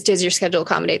 Does your schedule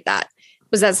accommodate that?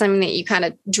 Was that something that you kind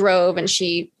of drove and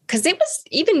because it was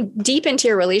even deep into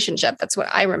your relationship. That's what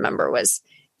I remember was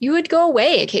you would go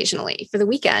away occasionally for the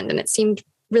weekend and it seemed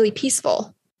really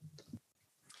peaceful.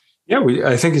 Yeah,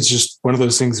 I think it's just one of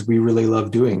those things we really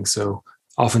love doing. So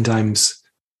oftentimes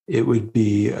it would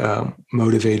be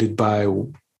motivated by,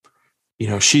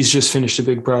 she's just finished a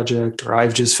big project, or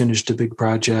I've just finished a big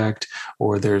project,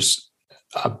 or there's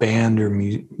a band or,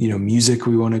 music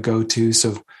we want to go to.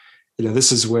 So,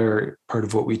 this is where part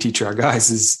of what we teach our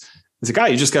guys is as a guy,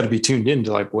 you just got to be tuned in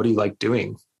to like, what do you like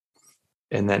doing?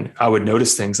 And then I would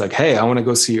notice things like, hey, I want to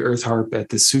go see Earth Harp at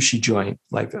the sushi joint,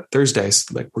 like Thursdays,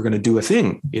 like we're going to do a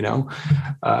thing,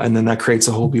 and then that creates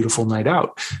a whole beautiful night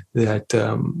out that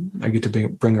I get to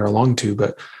bring her along to.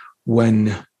 But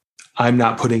when I'm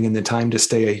not putting in the time to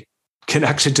stay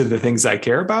connected to the things I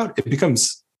care about,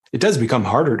 it does become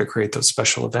harder to create those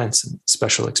special events and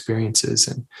special experiences.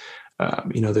 And,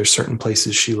 there's certain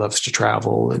places she loves to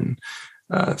travel and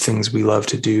things we love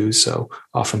to do. So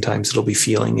oftentimes it'll be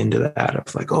feeling into that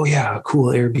of like, oh yeah, a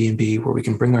cool Airbnb where we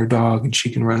can bring our dog and she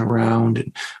can run around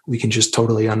and we can just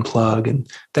totally unplug. And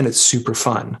then it's super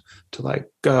fun to like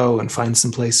go and find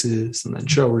some places and then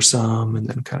show her some and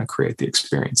then kind of create the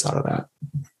experience out of that.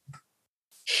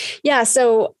 Yeah.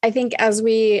 So I think as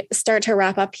we start to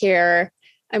wrap up here,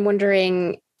 I'm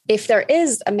wondering if there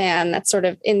is a man that's sort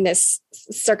of in this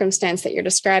circumstance that you're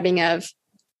describing of,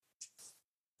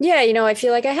 yeah, I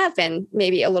feel like I have been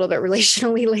maybe a little bit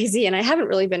relationally lazy and I haven't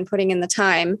really been putting in the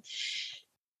time.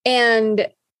 And,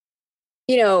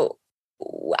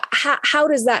 how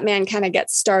does that man kind of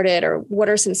get started, or what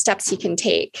are some steps he can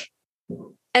take?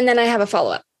 And then I have a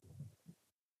follow-up.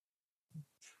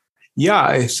 Yeah,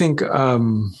 I think, at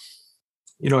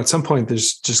some point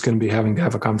there's just going to be having to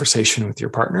have a conversation with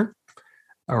your partner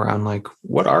around like,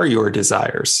 what are your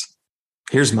desires?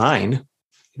 Here's mine.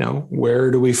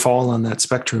 Where do we fall on that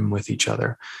spectrum with each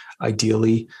other?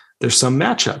 Ideally, there's some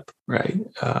matchup, right?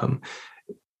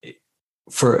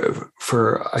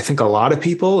 For I think a lot of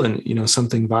people, and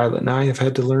something Violet and I have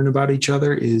had to learn about each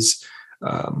other is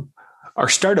our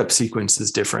startup sequence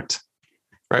is different,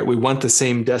 right? We want the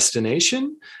same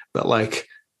destination, but like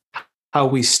how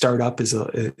we start up is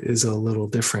a little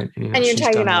different. And you're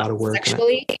talking about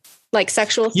sexually, like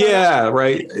sexual stuff? Yeah,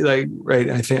 right. Right.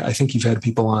 I think you've had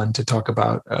people on to talk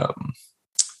about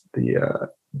the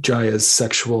Jaya's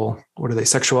sexual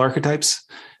archetypes?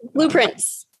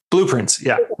 Blueprints.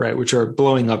 Yeah. Right. Which are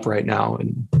blowing up right now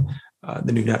in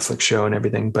the new Netflix show and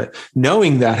everything. But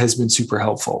knowing that has been super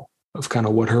helpful of kind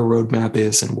of what her roadmap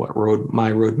is and what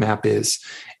my roadmap is.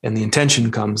 And the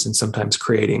intention comes in sometimes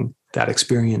creating that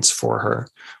experience for her,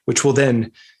 which will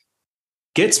then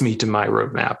gets me to my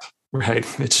roadmap. Right.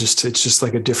 It's just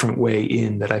like a different way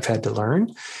in that I've had to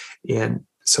learn. And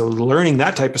so learning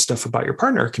that type of stuff about your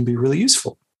partner can be really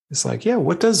useful. It's like, yeah,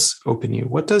 what does open you?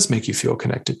 What does make you feel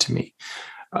connected to me?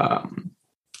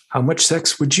 How much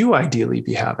sex would you ideally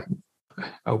be having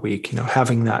a week?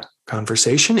 Having that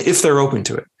conversation if they're open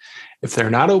to it. If they're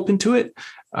not open to it,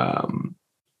 and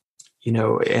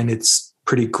it's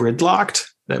pretty gridlocked,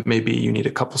 that maybe you need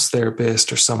a couples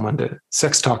therapist or someone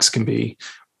sex talks can be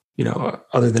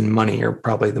other than money, are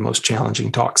probably the most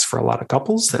challenging talks for a lot of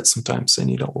couples that sometimes they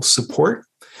need a little support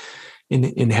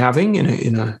in having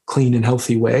in a clean and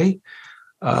healthy way.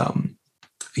 I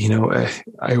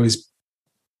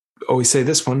always say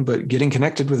this one, but getting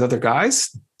connected with other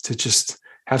guys to just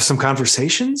have some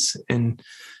conversations. And,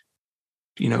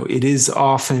 it is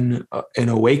often an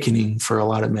awakening for a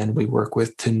lot of men we work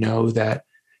with to know that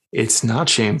it's not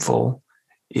shameful.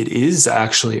 It is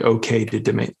actually okay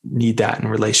to need that in a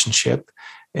relationship.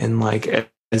 And like,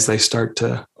 as they start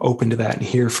to open to that and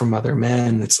hear from other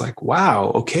men, it's like,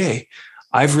 wow, okay,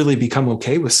 I've really become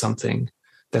okay with something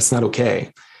that's not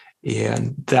okay.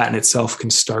 And that in itself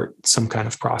can start some kind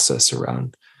of process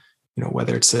around,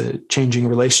 whether it's a changing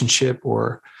relationship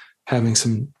or having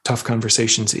some tough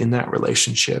conversations in that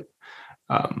relationship.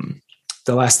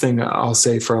 The last thing I'll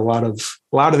say for a lot of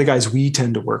the guys we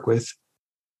tend to work with,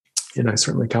 and I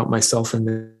certainly count myself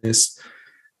in this,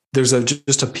 there's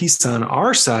just a piece on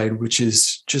our side, which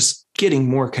is just getting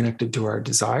more connected to our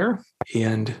desire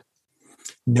and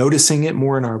noticing it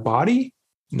more in our body,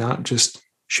 not just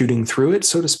shooting through it,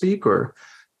 so to speak, or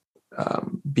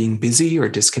being busy or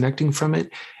disconnecting from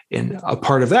it. And a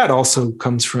part of that also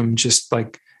comes from just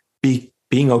like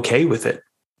being okay with it,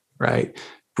 right?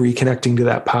 Reconnecting to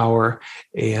that power,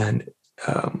 and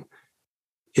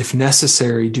if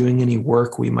necessary, doing any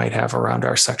work we might have around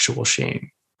our sexual shame,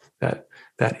 that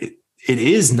it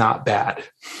is not bad,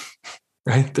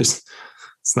 right? It's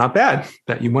not bad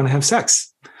that you want to have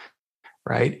sex,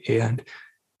 right? And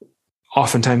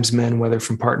oftentimes men, whether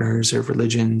from partners or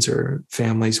religions or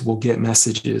families, will get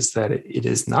messages that it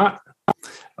is not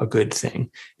a good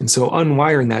thing. And so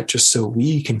unwiring that just so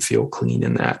we can feel clean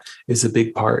in that is a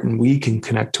big part, and we can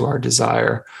connect to our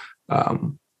desire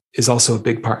is also a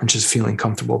big part in just feeling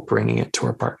comfortable bringing it to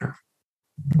our partner.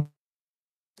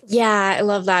 Yeah, I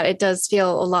love that. It does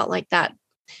feel a lot like that.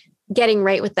 Getting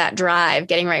right with that drive,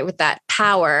 getting right with that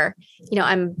power.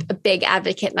 I'm a big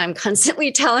advocate, and I'm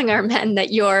constantly telling our men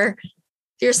that your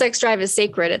sex drive is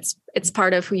sacred. It's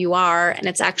part of who you are. And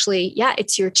it's actually,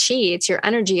 it's your chi, it's your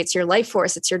energy, it's your life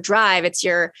force, it's your drive, it's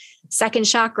your second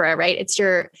chakra, right? It's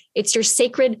your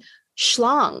sacred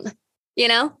schlong.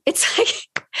 It's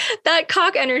like that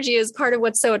cock energy is part of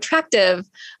what's so attractive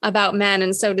about men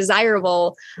and so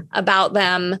desirable about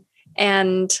them.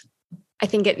 And I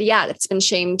think it's been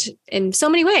shamed in so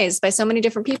many ways by so many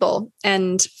different people.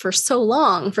 And for so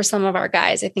long, for some of our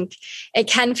guys, I think it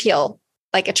can feel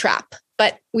like a trap,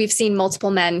 but we've seen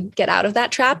multiple men get out of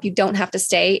that trap. You don't have to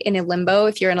stay in a limbo.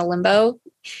 If you're in a limbo,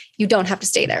 you don't have to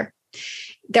stay there.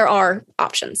 There are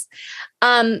options.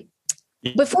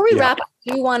 Before we wrap up,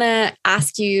 I do want to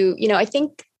ask you, I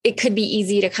think it could be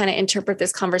easy to kind of interpret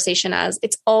this conversation as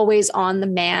it's always on the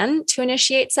man to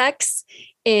initiate sex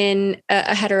in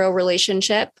a hetero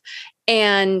relationship.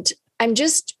 And I'm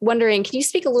just wondering, can you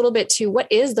speak a little bit to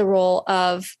what is the role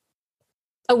of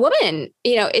a woman?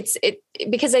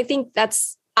 Because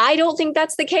I don't think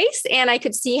that's the case. And I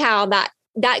could see how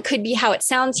that could be how it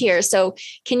sounds here. So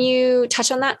can you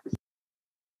touch on that?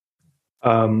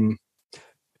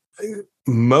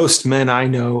 Most men I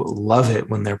know love it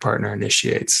when their partner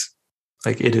initiates.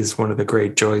 Like, it is one of the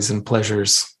great joys and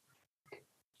pleasures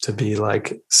to be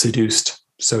like seduced,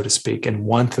 so to speak, and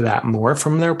want that more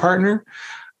from their partner.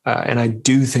 And I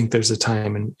do think there's a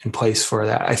time and place for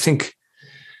that. I think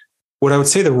what I would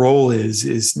say the role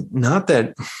is not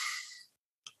that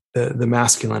the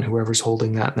masculine, whoever's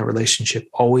holding that in the relationship,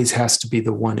 always has to be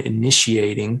the one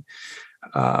initiating.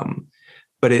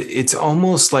 But it's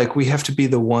almost like we have to be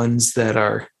the ones that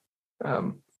are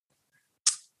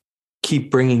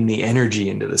keep bringing the energy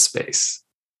into the space.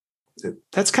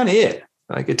 That's kind of it.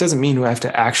 Like, it doesn't mean we have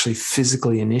to actually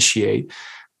physically initiate,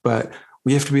 but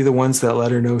we have to be the ones that let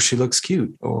her know she looks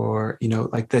cute, or,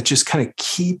 like that just kind of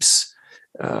keeps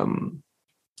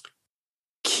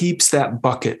that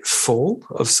bucket full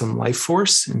of some life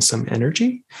force and some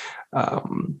energy.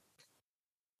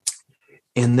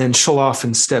 And then she'll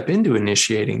often step into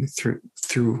initiating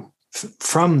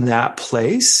from that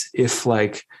place. If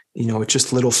it's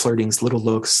just little flirtings, little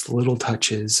looks, little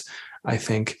touches, I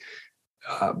think.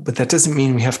 But that doesn't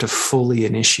mean we have to fully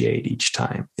initiate each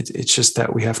time. It's just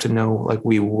that we have to know, like,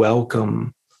 we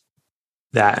welcome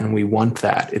that and we want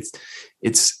that.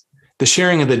 It's the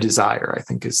sharing of the desire, I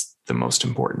think, is the most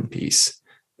important piece.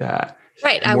 That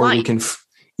right. the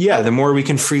more we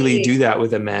can freely do that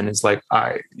with a man is like,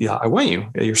 I want you.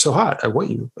 You're so hot. I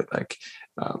want you. But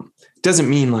it doesn't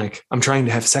mean like I'm trying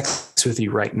to have sex with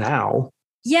you right now.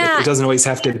 Yeah. It doesn't always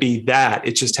have to be that.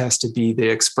 It just has to be the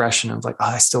expression of like, oh,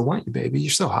 I still want you, baby.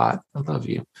 You're so hot. I love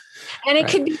you. And it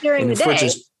could be during the day.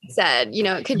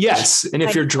 It could yes. And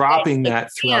if you're dropping that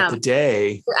throughout the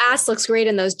day, your ass looks great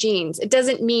in those jeans. It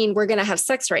doesn't mean we're going to have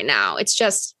sex right now. It's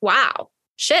just, wow,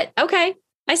 shit. Okay.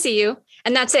 I see you.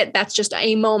 And that's it. That's just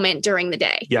a moment during the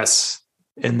day. Yes.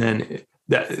 And then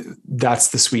that's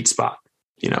the sweet spot.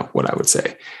 What I would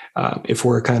say, if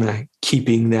we're kind of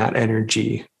keeping that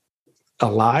energy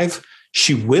alive,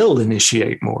 she will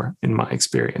initiate more, in my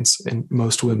experience. And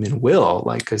most women will,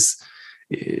 because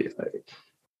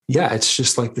it's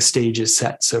just like the stage is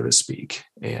set, so to speak.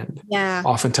 And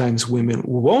oftentimes women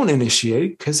won't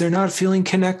initiate because they're not feeling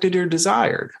connected or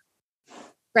desired.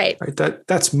 Right.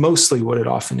 That's mostly what it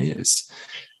often is.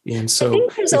 And so I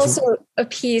think there's also a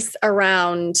piece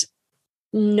around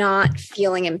not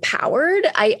feeling empowered.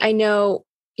 I know,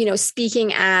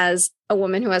 speaking as a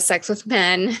woman who has sex with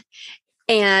men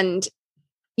and,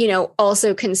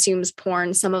 also consumes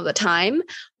porn some of the time,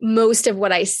 most of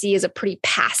what I see is a pretty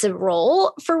passive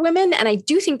role for women. And I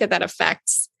do think that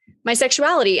affects my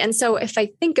sexuality. And so if I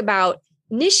think about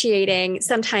initiating,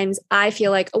 sometimes I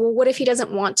feel like, oh, well, what if he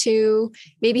doesn't want to?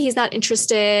 Maybe he's not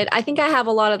interested. I think I have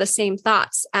a lot of the same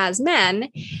thoughts as men.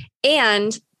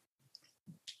 And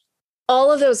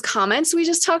all of those comments we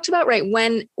just talked about, right?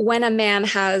 When a man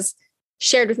has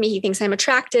shared with me, he thinks I'm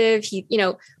attractive, he,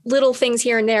 little things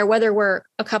here and there, whether we're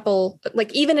a couple,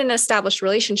 like even in an established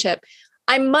relationship,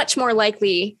 I'm much more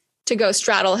likely to go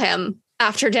straddle him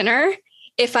after dinner.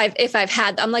 If I've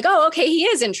had, I'm like, oh, okay, he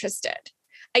is interested.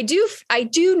 I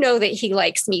do know that he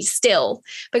likes me still,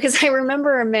 because I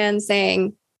remember a man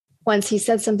saying once, he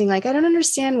said something like, I don't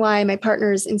understand why my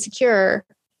partner is insecure.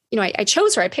 I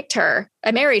chose her, I picked her,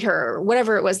 I married her, or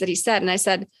whatever it was that he said. And I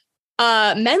said,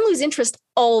 men lose interest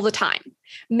all the time.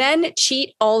 Men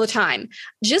cheat all the time.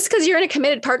 Just because you're in a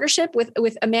committed partnership with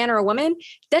a man or a woman,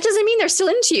 that doesn't mean they're still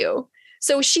into you.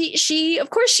 So she, of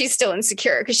course, she's still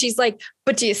insecure because she's like,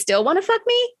 but do you still want to fuck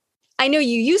me? I know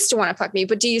you used to want to fuck me,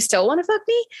 but do you still want to fuck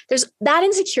me? There's that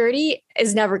insecurity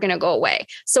is never going to go away.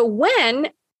 So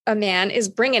when a man is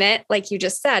bringing it, like you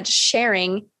just said,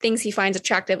 sharing things he finds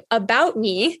attractive about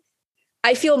me,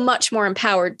 I feel much more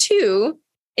empowered to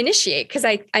initiate, because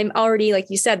I'm already, like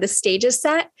you said, the stage is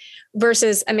set,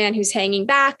 versus a man who's hanging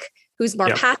back, who's more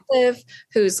passive,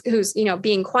 who's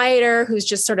being quieter, who's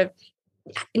just sort of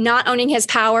not owning his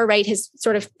power, right? His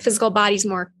sort of physical body's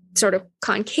more sort of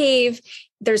concave.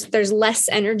 There's less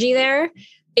energy there.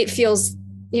 It feels,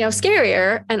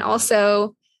 scarier. And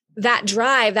also that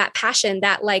drive, that passion,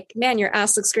 that like, man, your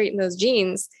ass looks great in those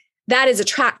jeans. That is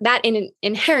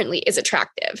inherently is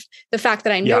attractive. The fact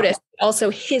that I noticed also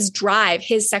his drive,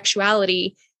 his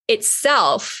sexuality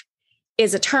itself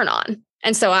is a turn on.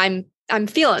 And so I'm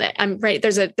feeling it. I'm right.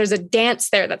 There's a dance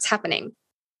there that's happening.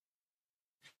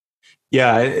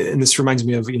 Yeah. And this reminds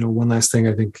me of, one last thing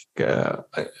I think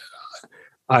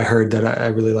I heard that I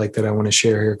really like that I want to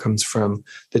share here comes from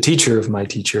the teacher of my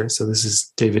teacher. So this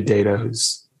is David Deida,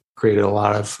 who's created a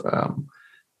lot of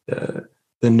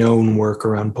the known work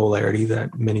around polarity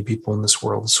that many people in this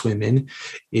world swim in.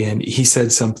 And he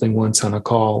said something once on a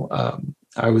call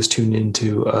I was tuned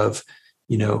into of,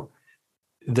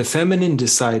 the feminine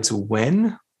decides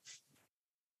when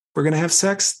we're going to have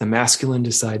sex. The masculine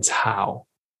decides how.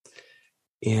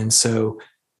 And so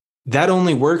that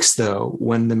only works though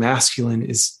when the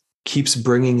masculine keeps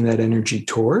bringing that energy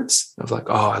towards of like,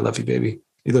 oh, I love you, baby.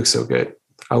 You look so good.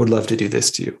 I would love to do this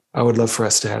to you. I would love for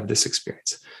us to have this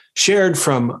experience. Shared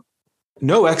from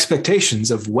no expectations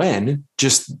of when,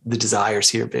 just the desires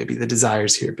here, baby. The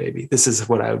desires here, baby. This is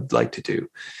what I would like to do.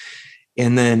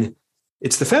 And then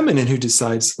it's the feminine who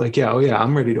decides like,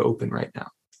 I'm ready to open right now.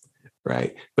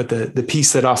 Right. But the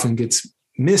piece that often gets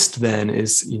missed then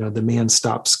is, the man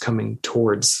stops coming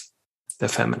towards the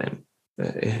feminine.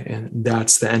 And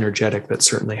that's the energetic that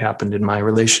certainly happened in my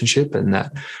relationship and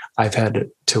that I've had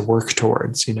to work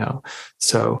towards,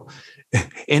 so,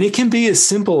 and it can be as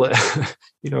simple,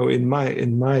 in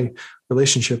my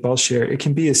relationship, I'll share, it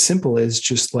can be as simple as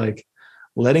just like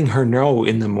letting her know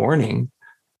in the morning,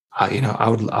 I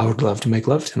would love to make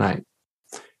love tonight.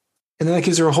 And then that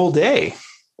gives her a whole day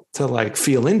to like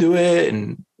feel into it.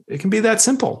 And it can be that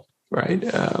simple, right?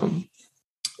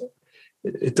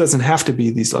 It doesn't have to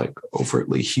be these like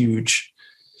overtly huge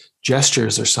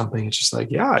gestures or something. It's just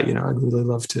like, I'd really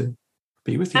love to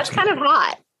be with you. That's tonight. Kind of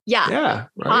hot. Yeah. Yeah.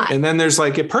 Right. Hot. And then there's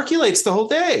like, it percolates the whole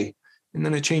day and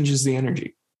then it changes the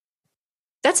energy.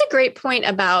 That's a great point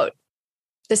about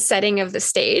the setting of the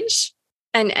stage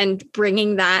and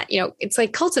bringing that, it's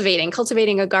like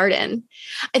cultivating a garden.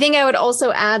 I think I would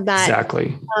also add that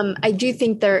exactly. I do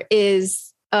think there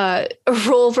is a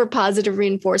role for positive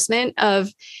reinforcement of,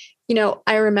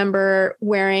 I remember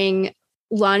wearing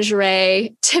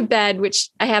lingerie to bed, which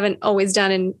I haven't always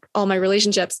done in all my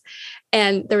relationships.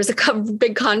 And there was a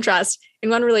big contrast. In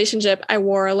one relationship, I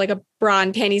wore like a bra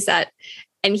and panty set,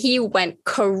 and he went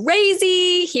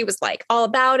crazy. He was like all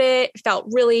about it. It felt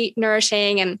really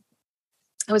nourishing, and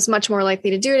I was much more likely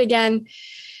to do it again.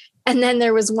 And then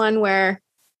there was one where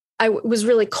was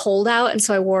really cold out, and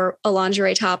so I wore a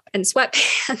lingerie top and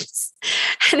sweatpants.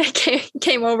 And I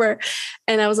came over,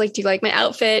 and I was like, "Do you like my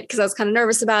outfit?" Because I was kind of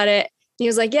nervous about it. And he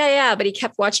was like, yeah. But he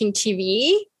kept watching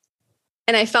TV.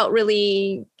 And I felt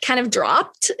really kind of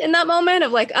dropped in that moment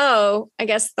of like, oh, I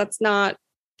guess that's not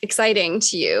exciting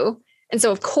to you. And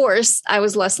so, of course, I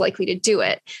was less likely to do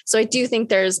it. So I do think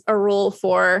there's a rule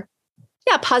for,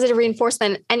 positive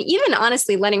reinforcement. And even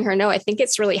honestly, letting her know, I think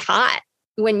it's really hot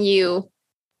when you,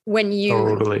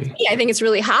 totally. I think it's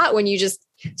really hot when you just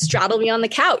straddle me on the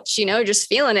couch, just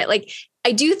feeling it. Like,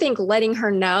 I do think letting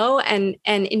her know and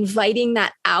inviting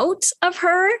that out of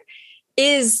her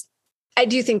I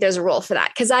do think there's a role for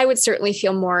that, because I would certainly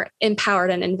feel more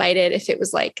empowered and invited if it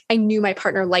was like I knew my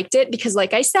partner liked it. Because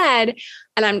like I said,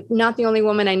 and I'm not the only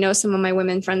woman, I know some of my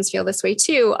women friends feel this way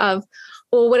too, of,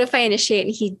 well, what if I initiate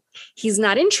and he's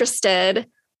not interested,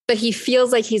 but he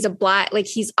feels like he's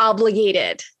he's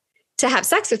obligated to have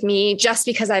sex with me just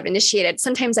because I've initiated.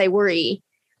 Sometimes I worry,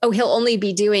 oh, he'll only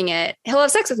be doing it. He'll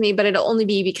have sex with me, but it'll only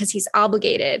be because he's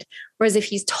obligated. Whereas if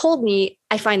he's told me,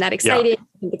 I find that exciting.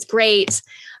 I think it's great.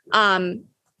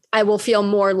 I will feel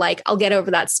more like I'll get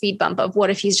over that speed bump of what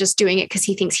if he's just doing it because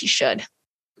he thinks he should.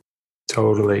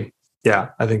 Totally. Yeah.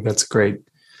 I think that's a great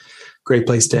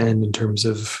place to end in terms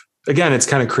of, again, it's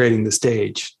kind of creating the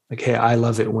stage. Like, hey, I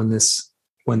love it when this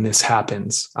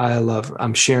happens.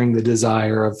 I'm sharing the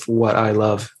desire of what I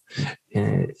love.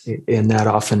 And that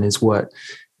often is what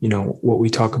we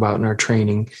talk about in our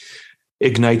training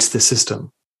ignites the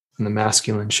system. And the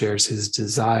masculine shares his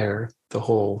desire, the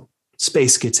whole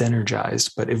space gets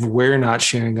energized. But if we're not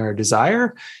sharing our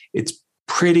desire, it's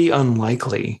pretty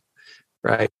unlikely,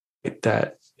 right,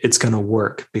 that it's going to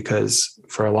work. Because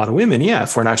for a lot of women,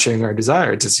 if we're not sharing our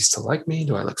desire, does he still like me?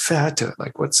 Do I look fat?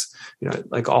 What's,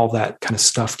 like all that kind of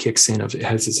stuff kicks in of,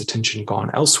 has his attention gone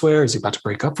elsewhere? Is he about to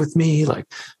break up with me? Like,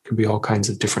 it can be all kinds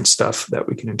of different stuff that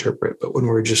we can interpret. But when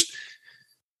we're just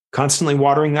constantly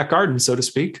watering that garden, so to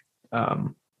speak,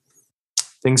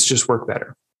 things just work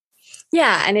better.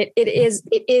 Yeah. And it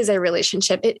is a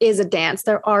relationship. It is a dance.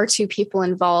 There are two people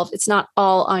involved. It's not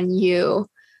all on you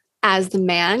as the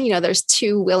man. There's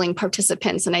two willing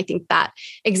participants. And I think that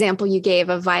example you gave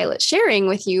of Violet sharing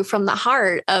with you from the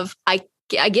heart of, I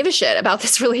give a shit about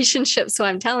this relationship. So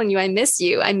I'm telling you, I miss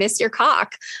you. I miss your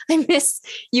cock. I miss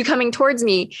you coming towards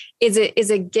me is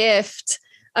a gift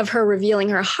of her revealing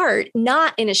her heart,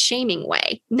 not in a shaming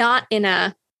way, not in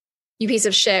a, you piece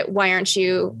of shit, why aren't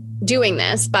you doing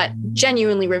this? But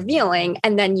genuinely revealing,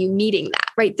 and then you meeting that,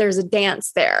 right? There's a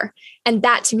dance there. And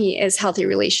that to me is healthy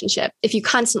relationship. If you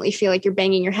constantly feel like you're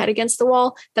banging your head against the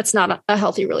wall, that's not a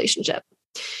healthy relationship.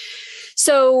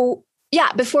 So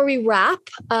before we wrap,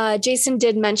 Jason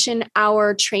did mention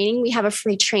our training. We have a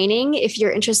free training. If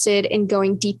you're interested in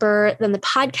going deeper than the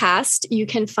podcast, you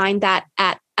can find that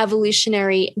at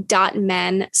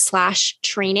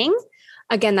evolutionary.men/training.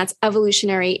 Again, that's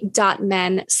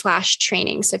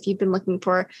evolutionary.men/training. So if you've been looking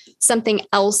for something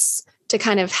else to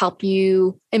kind of help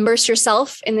you immerse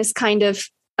yourself in this kind of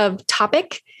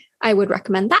topic, I would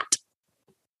recommend that.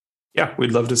 Yeah,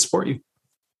 we'd love to support you.